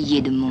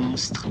milliers de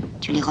monstres.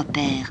 Tu les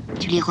repères,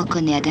 tu les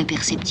reconnais à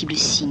d'imperceptibles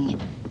signes,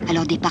 à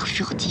leur départ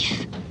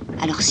furtif,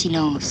 à leur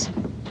silence,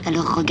 à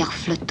leur regard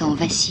flottant,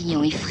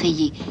 vacillant,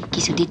 effrayé,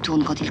 qui se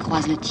détourne quand ils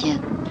croisent le tien.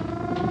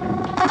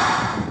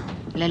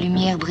 La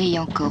lumière brille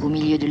encore au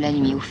milieu de la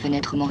nuit aux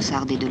fenêtres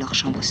mansardées de leurs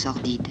chambres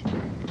sordides.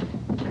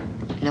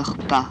 Leurs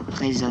pas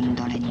résonnent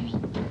dans la nuit.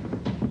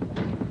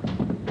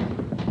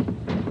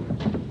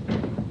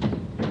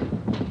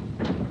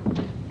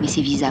 Mais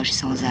ces visages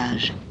sans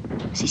âge,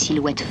 ces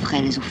silhouettes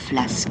frêles ou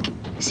flasques,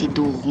 ces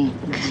dos ronds,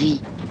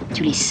 gris,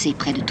 tu les sais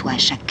près de toi à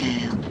chaque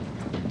heure.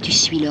 Tu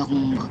suis leur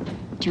ombre,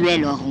 tu es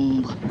leur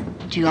ombre,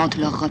 tu hantes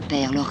leurs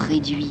repères, leurs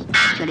réduits.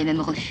 Tu as les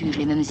mêmes refuges,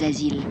 les mêmes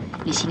asiles,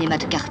 les cinémas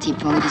de quartier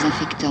pleins de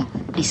désinfectants,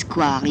 les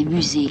squares, les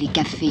musées, les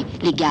cafés,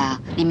 les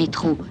gares, les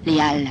métros, les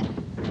halles.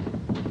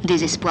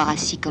 Des espoirs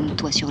assis comme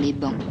toi sur les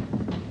bancs,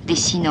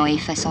 dessinant et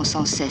effaçant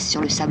sans cesse sur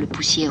le sable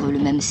poussiéreux le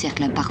même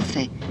cercle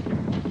imparfait,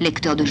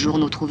 lecteurs de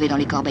journaux trouvés dans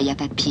les corbeilles à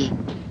papier.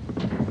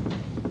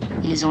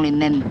 Ils ont les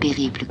mêmes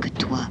périples que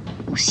toi,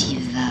 aussi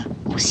vains,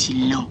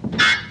 aussi lents.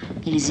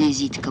 Ils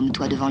hésitent comme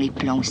toi devant les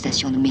plans aux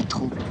stations de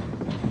métro.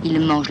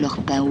 Ils mangent leur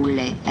pain au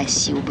lait,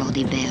 assis au bord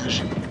des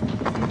berges.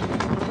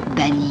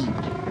 Bannis,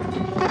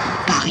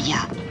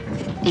 parias,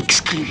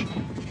 exclus.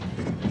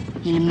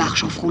 Ils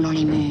marchent en frôlant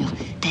les murs,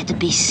 tête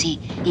baissée,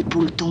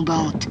 épaules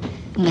tombantes,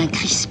 mains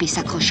crispées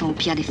s'accrochant aux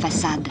pierres des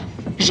façades,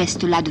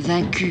 gestes là de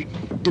vaincus,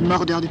 de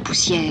mordeurs de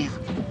poussière.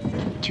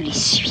 Tu les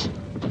suis,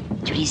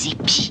 tu les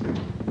épies,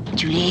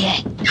 tu les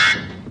hais.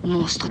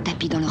 Monstres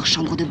tapis dans leur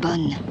chambre de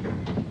bonne.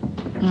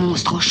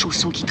 Monstres en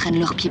chaussons qui traînent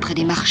leurs pieds près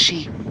des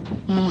marchés.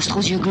 Monstres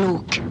aux yeux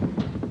glauques.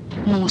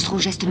 Monstres aux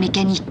gestes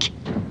mécaniques.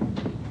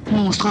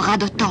 Monstres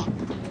radotants.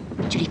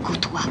 Tu les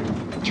côtoies,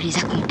 tu les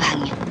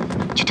accompagnes.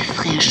 Tu te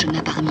ferais un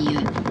chemin parmi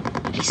eux.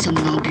 Les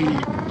somnambules,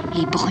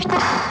 les brutes,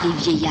 les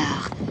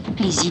vieillards,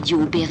 les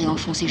idiots bérets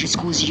enfoncés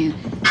jusqu'aux yeux,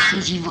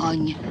 les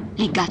ivrognes,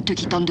 les gâteux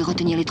qui tentent de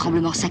retenir les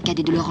tremblements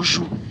saccadés de leurs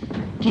joues,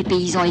 les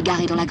paysans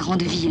égarés dans la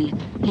grande ville,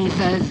 les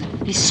veuves,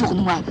 les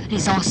sournois,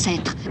 les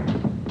ancêtres.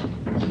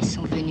 Ils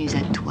sont venus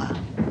à toi.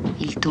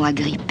 Ils t'ont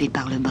agrippé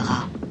par le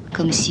bras,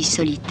 comme si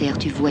solitaire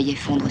tu voyais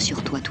fondre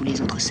sur toi tous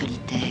les autres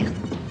solitaires,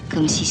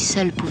 comme si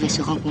seuls pouvaient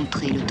se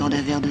rencontrer le temps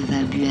d'un verre de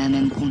vin bu à un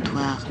même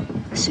comptoir,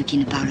 ceux qui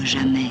ne parlent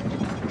jamais,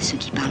 ceux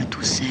qui parlent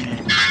tout seuls,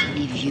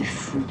 les vieux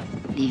fous,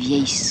 les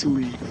vieilles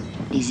saoules,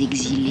 les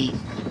exilés.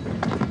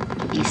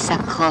 Ils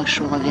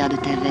s'accrochent au revers de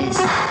ta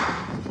veste,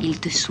 ils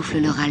te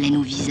soufflent leur haleine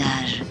au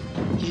visage.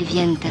 Ils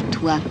viennent à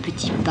toi,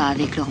 petits pas,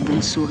 avec leur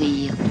bon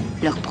sourire,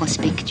 leur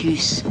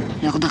prospectus,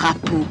 leur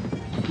drapeau,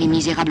 les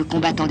misérables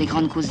combattants des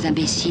grandes causes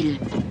imbéciles,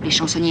 les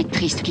chansonniers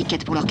tristes qui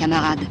quêtent pour leurs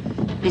camarades,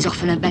 les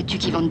orphelins battus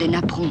qui vendent des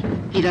napperons,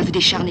 les veuves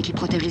décharnées qui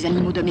protègent les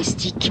animaux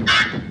domestiques.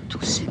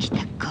 Tous ceux qui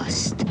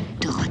t'accostent,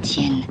 te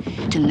retiennent,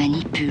 te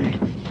manipulent,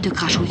 te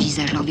crachent au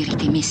visage leur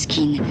vérité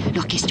mesquine,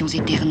 leurs questions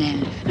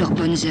éternelles, leurs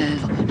bonnes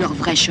œuvres, leur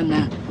vrai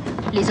chemin.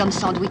 Les hommes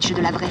sandwich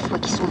de la vraie foi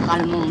qui sauvera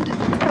le monde.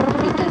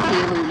 Les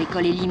teintereux, les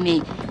col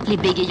élimés, les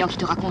bégayants qui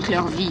te racontent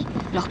leur vie,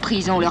 leurs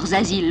prisons, leurs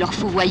asiles, leurs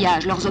faux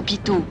voyages, leurs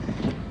hôpitaux.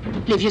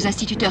 Les vieux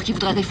instituteurs qui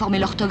voudraient réformer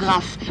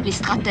l'orthographe, les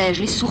stratèges,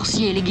 les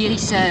sourciers, les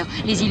guérisseurs,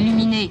 les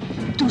illuminés,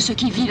 tous ceux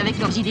qui vivent avec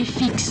leurs idées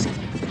fixes.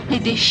 Les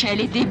déchets,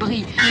 les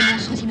débris, les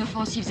monstres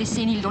inoffensifs et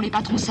séniles dont les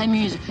patrons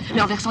s'amusent,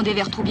 leur versant des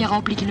verres trop bien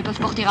remplis qu'ils ne peuvent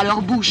porter à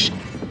leur bouche.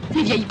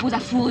 Les vieilles peaux à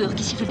fourrure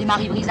qui sifflent des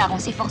maris brisards en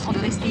s'efforçant de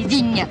rester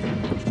dignes.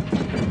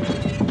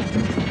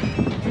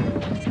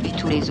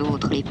 Tous les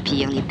autres, les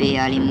pires, les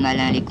béats, les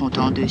malins, les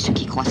contendeux, ceux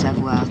qui croient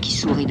savoir, qui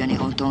sourient d'un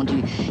air entendu,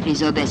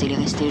 les obèses et les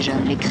restés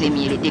jeunes, les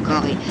crémiers, les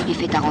décorés, les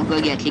fêtards en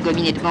goguettes, les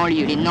gominés de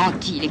banlieue, les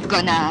nantis, les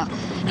connards,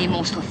 les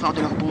monstres forts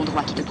de leur bon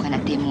droit qui te prennent à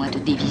témoin, te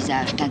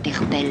dévisagent,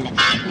 t'interpellent,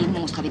 les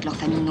monstres avec leurs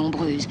familles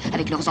nombreuses,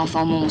 avec leurs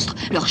enfants monstres,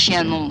 leurs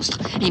chiens monstres,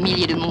 les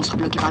milliers de monstres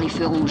bloqués par les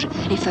feux rouges,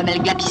 les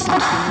femelles glapissantes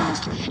de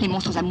monstres, les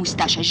monstres à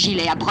moustaches, à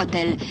gilets, à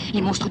bretelles,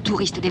 les monstres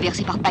touristes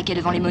déversés par paquets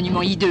devant les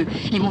monuments hideux,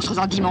 les monstres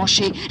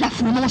endimanchés, la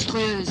foule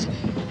monstrueuse.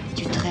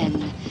 Tu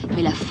traînes,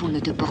 mais la foule ne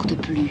te porte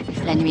plus,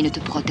 la nuit ne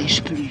te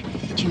protège plus.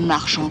 Tu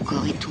marches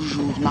encore et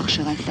toujours,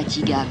 marcheur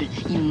infatigable,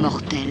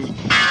 immortel.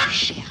 Tu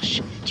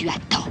cherches, tu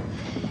attends.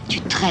 Tu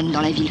traînes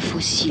dans la ville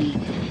fossile,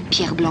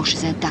 pierres blanches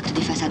intactes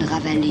des façades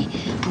ravalées,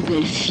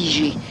 poubelles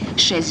figées,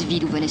 chaises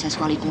vides où venaient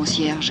s'asseoir les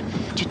concierges.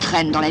 Tu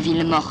traînes dans la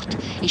ville morte,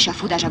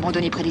 échafaudage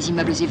abandonné près des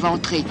immeubles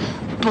éventrés,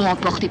 pont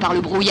emporté par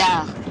le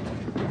brouillard.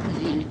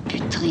 Ville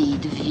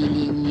putride,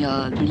 ville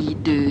ignoble,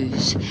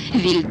 hideuse,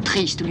 ville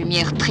triste,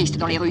 lumière triste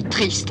dans les rues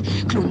tristes,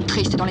 clown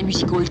triste dans les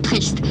music-halls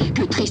tristes,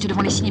 queue triste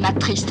devant les cinémas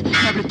tristes,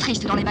 meubles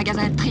tristes dans les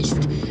magasins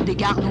tristes, des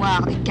gares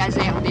noires, des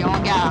casernes, des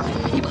hangars,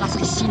 des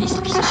brasseries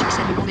sinistres qui se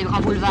succèdent le long des grands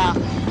boulevards,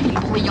 ville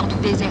bruyante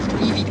ou déserte,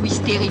 livide ou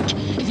hystérique,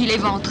 ville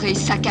éventrée,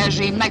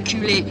 saccagée,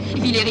 maculée,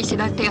 ville hérissée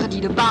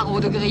d'interdits, de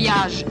barreaux, de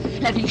grillages,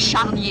 la ville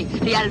charnier,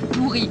 les halles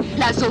pourries,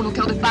 la zone au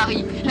cœur de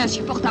Paris,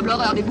 l'insupportable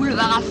horreur des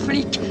boulevards à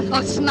flics,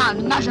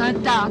 Haussmann,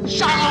 Magenta,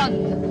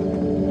 Charonne.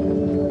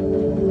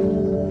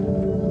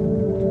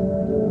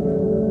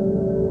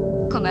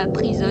 Comme un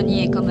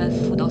prisonnier, comme un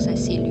fou dans sa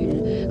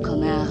cellule,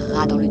 comme un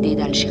rat dans le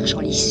dédale cherchant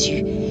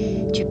l'issue,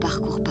 tu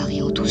parcours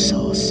Paris en tous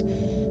sens,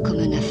 comme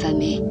un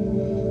affamé,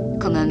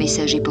 comme un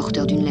messager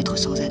porteur d'une lettre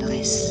sans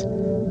adresse.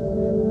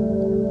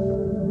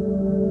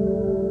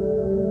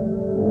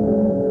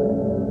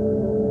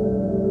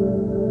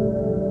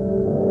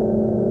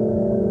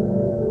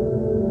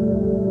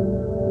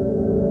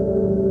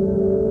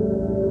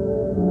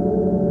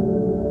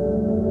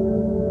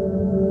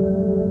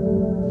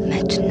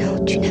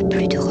 Maintenant, tu n'as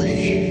plus de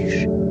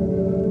refuge.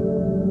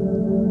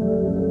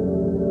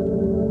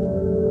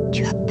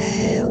 Tu as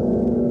peur.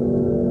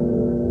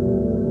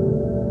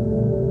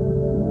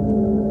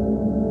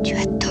 Tu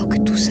attends que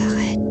tout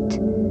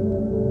s'arrête.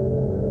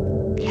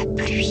 La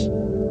pluie,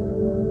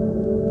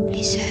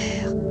 les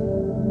heures,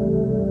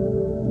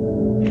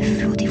 le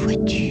flot des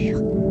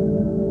voitures,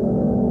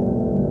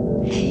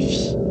 la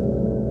vie,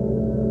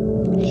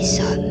 les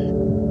hommes,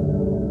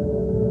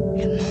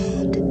 le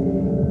monde.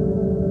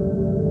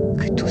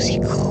 Que tout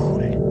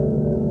s'écroule,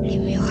 les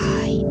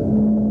murailles,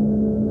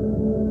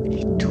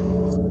 les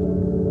tours,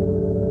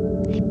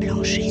 les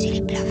planchers et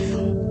les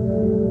plafonds.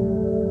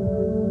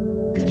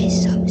 Que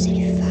les hommes et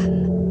les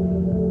femmes,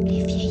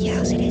 les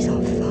vieillards et les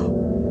enfants,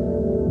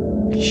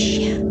 les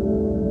chiens,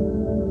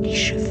 les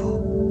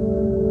chevaux,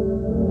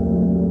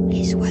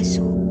 les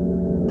oiseaux,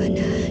 un à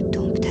un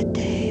tombent à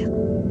terre,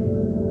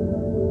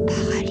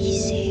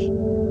 paralysés,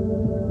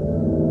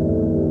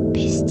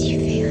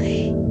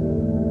 pestiférés,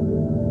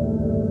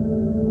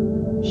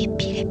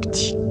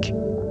 épileptiques.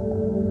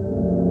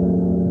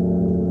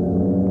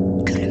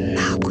 Que le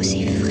marbre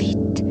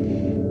s'effrite,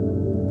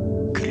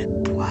 que le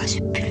bois se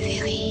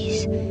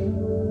pulvérise,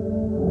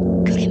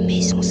 que les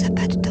maisons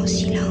s'abattent en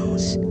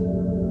silence,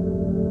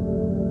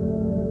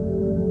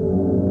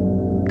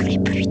 que les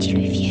pluies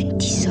diluviennes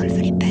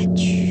dissolvent les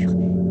peintures,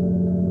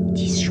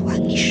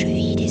 disjoignent les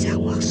chevilles des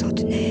armoires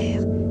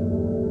centenaires,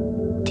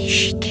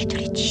 déchiquettent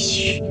les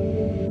tissus,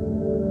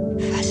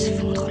 fassent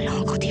fondre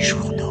l'encre des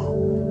journaux.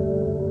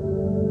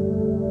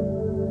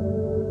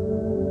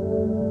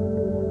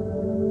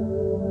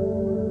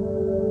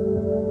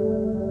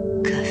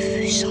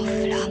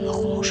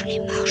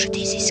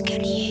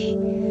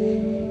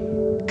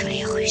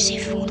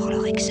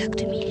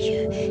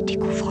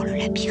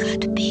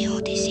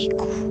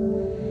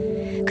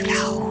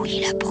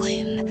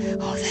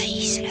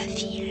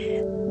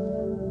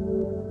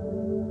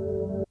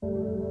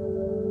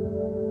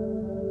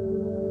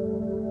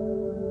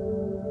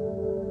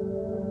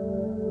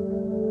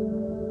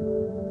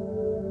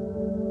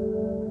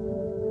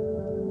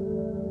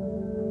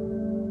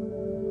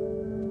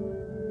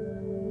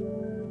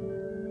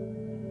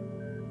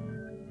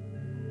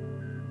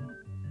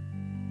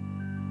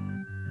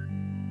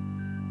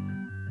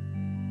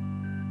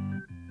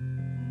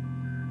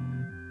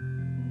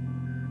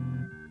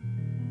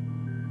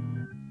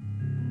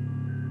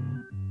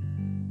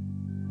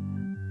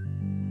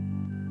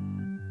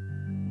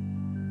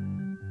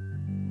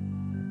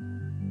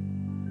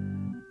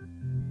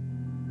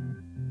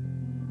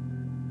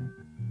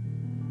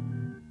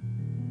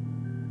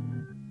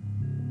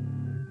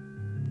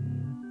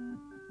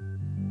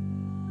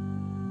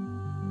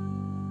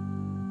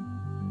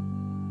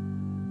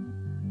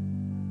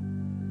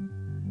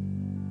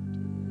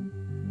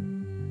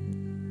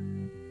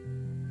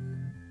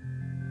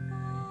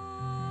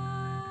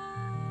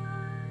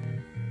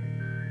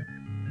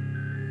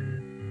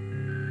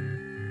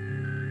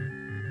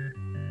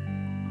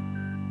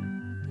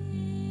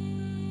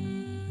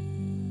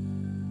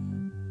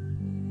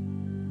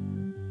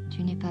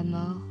 Tu n'es pas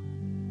mort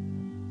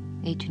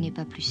et tu n'es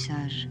pas plus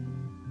sage.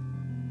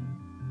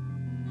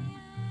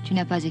 Tu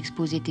n'as pas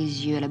exposé tes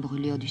yeux à la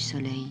brûlure du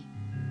soleil.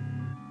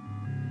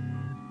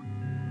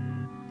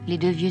 Les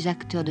deux vieux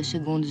acteurs de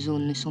seconde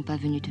zone ne sont pas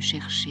venus te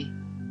chercher,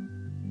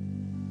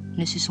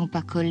 ne se sont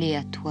pas collés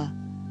à toi,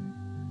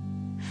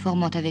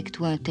 formant avec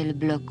toi un tel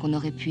bloc qu'on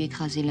aurait pu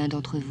écraser l'un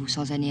d'entre vous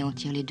sans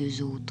anéantir les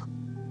deux autres.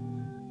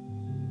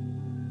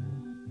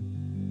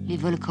 Les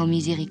volcans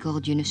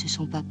miséricordieux ne se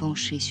sont pas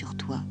penchés sur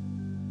toi.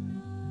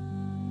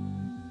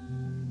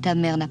 Ta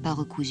mère n'a pas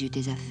recousu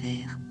tes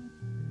affaires.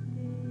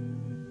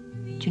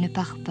 Tu ne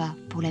pars pas,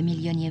 pour la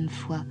millionième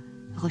fois,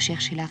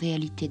 rechercher la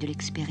réalité de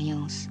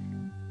l'expérience,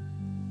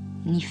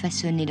 ni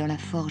façonner dans la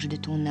forge de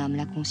ton âme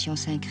la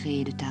conscience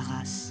incréée de ta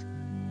race.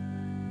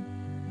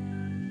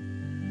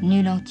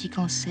 Nul antique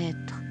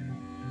ancêtre,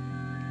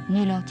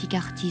 nul antique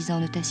artisan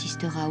ne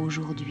t'assistera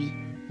aujourd'hui,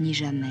 ni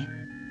jamais.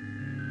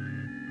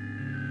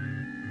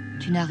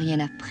 Tu n'as rien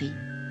appris,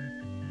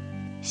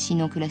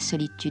 sinon que la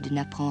solitude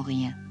n'apprend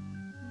rien,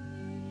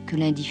 que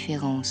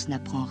l'indifférence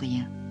n'apprend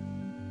rien.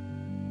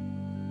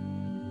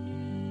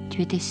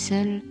 Tu étais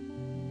seul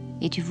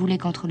et tu voulais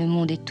qu'entre le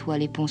monde et toi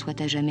les ponts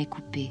soient à jamais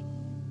coupés.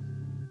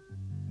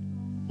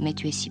 Mais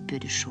tu es si peu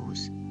de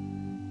choses.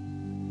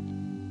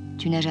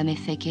 Tu n'as jamais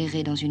fait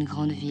qu'errer dans une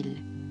grande ville,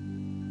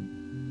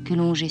 que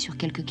longer sur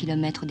quelques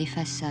kilomètres des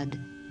façades,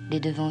 des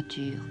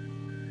devantures,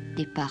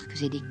 des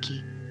parcs et des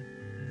quais.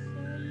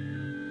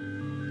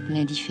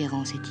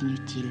 L'indifférence est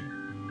inutile.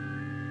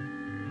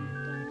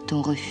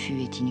 Ton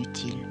refus est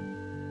inutile.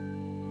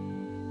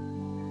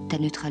 Ta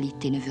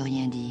neutralité ne veut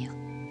rien dire.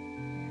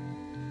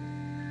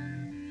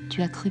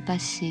 Tu as cru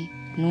passer,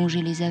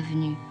 longer les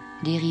avenues,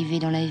 dériver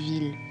dans la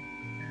ville,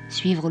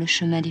 suivre le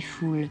chemin des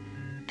foules,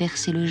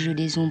 percer le jeu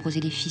des ombres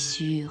et des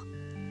fissures.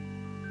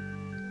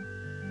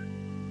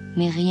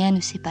 Mais rien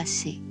ne s'est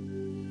passé.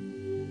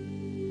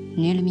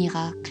 Nul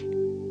miracle,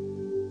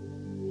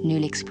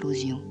 nulle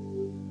explosion.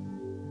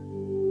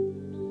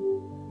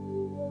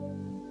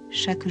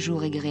 Chaque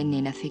jour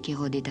égrené n'a fait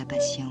qu'éroder ta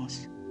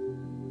patience.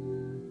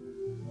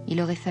 Il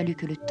aurait fallu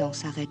que le temps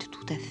s'arrête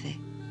tout à fait.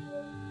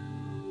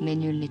 Mais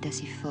nul n'est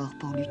assez fort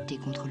pour lutter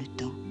contre le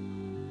temps.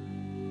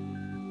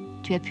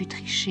 Tu as pu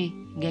tricher,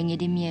 gagner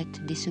des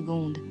miettes, des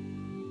secondes.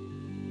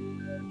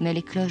 Mais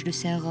les cloches de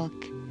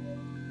Saint-Roch,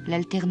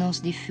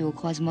 l'alternance des feux au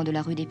croisement de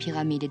la rue des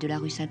Pyramides et de la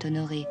rue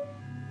Saint-Honoré,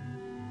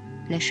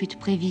 la chute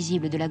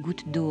prévisible de la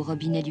goutte d'eau au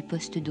robinet du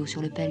poste d'eau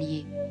sur le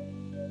palier,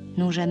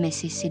 n'ont jamais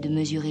cessé de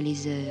mesurer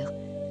les heures,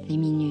 les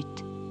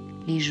minutes,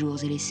 les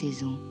jours et les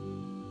saisons.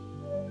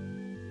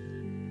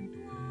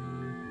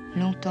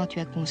 Longtemps tu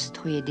as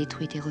construit et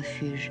détruit tes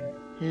refuges,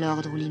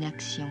 l'ordre ou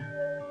l'inaction,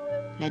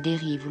 la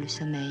dérive ou le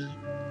sommeil,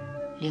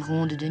 les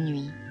rondes de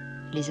nuit,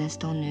 les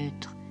instants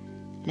neutres,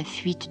 la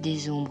fuite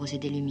des ombres et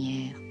des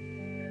lumières.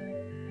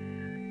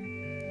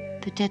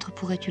 Peut-être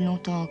pourrais-tu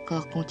longtemps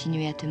encore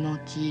continuer à te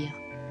mentir,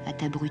 à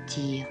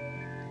t'abrutir,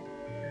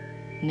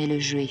 mais le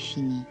jeu est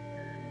fini.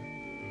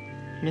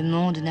 Le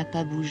monde n'a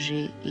pas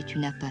bougé et tu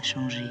n'as pas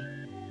changé.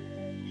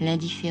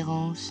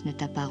 L'indifférence ne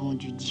t'a pas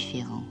rendu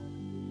différent.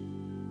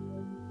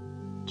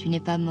 Tu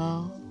n'es pas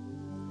mort,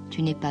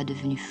 tu n'es pas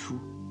devenu fou.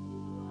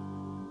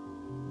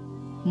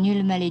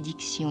 Nulle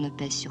malédiction ne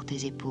pèse sur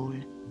tes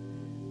épaules.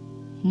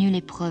 Nulle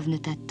épreuve ne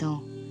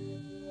t'attend.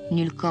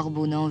 Nul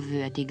corbeau n'en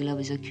veut à tes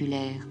globes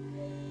oculaires.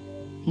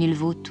 Nul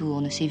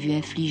vautour ne s'est vu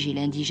infliger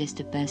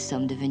l'indigeste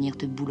pinsomme de venir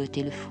te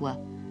boulotter le foie,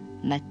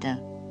 matin,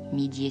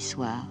 midi et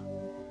soir.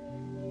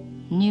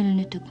 Nul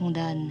ne te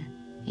condamne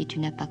et tu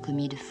n'as pas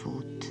commis de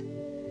faute.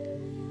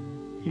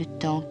 Le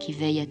temps qui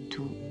veille à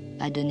tout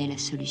a donné la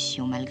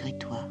solution malgré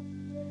toi.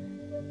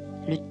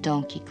 Le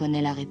temps qui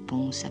connaît la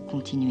réponse a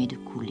continué de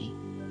couler.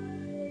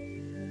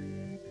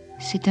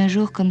 C'est un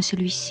jour comme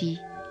celui-ci,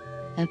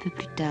 un peu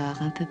plus tard,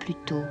 un peu plus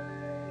tôt,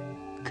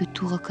 que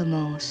tout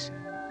recommence,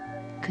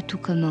 que tout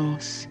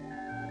commence,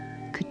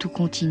 que tout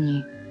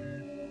continue.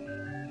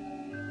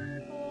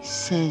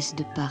 Cesse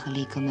de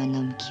parler comme un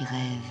homme qui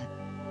rêve.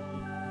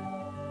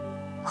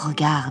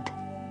 Regarde,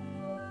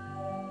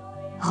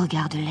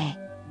 regarde-les.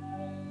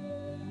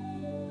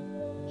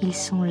 Ils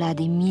sont là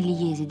des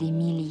milliers et des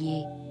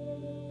milliers,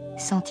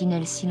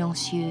 sentinelles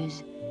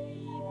silencieuses,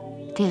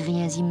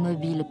 terriens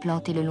immobiles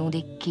plantés le long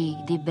des quais,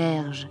 des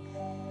berges,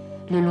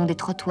 le long des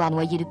trottoirs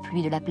noyés de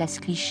pluie de la place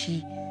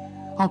Clichy,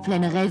 en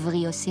pleine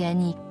rêverie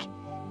océanique,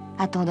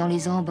 attendant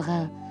les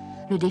embruns,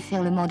 le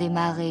déferlement des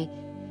marées,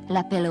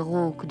 l'appel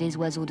rauque des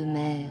oiseaux de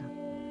mer.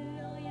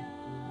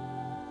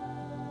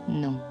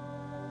 Non,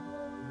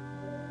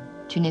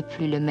 tu n'es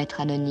plus le maître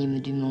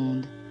anonyme du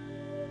monde,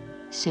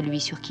 celui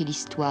sur qui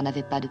l'histoire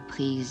n'avait pas de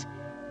prise,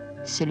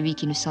 celui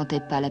qui ne sentait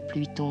pas la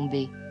pluie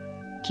tomber,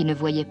 qui ne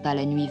voyait pas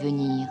la nuit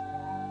venir.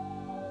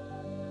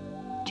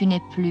 Tu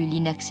n'es plus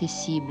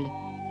l'inaccessible,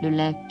 le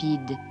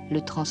limpide, le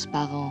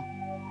transparent.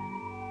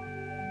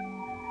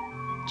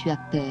 Tu as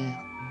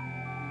peur.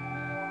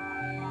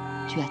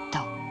 Tu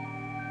attends.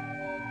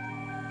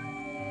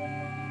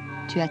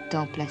 Tu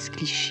attends, place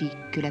Clichy,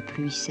 que la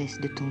pluie cesse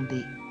de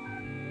tomber.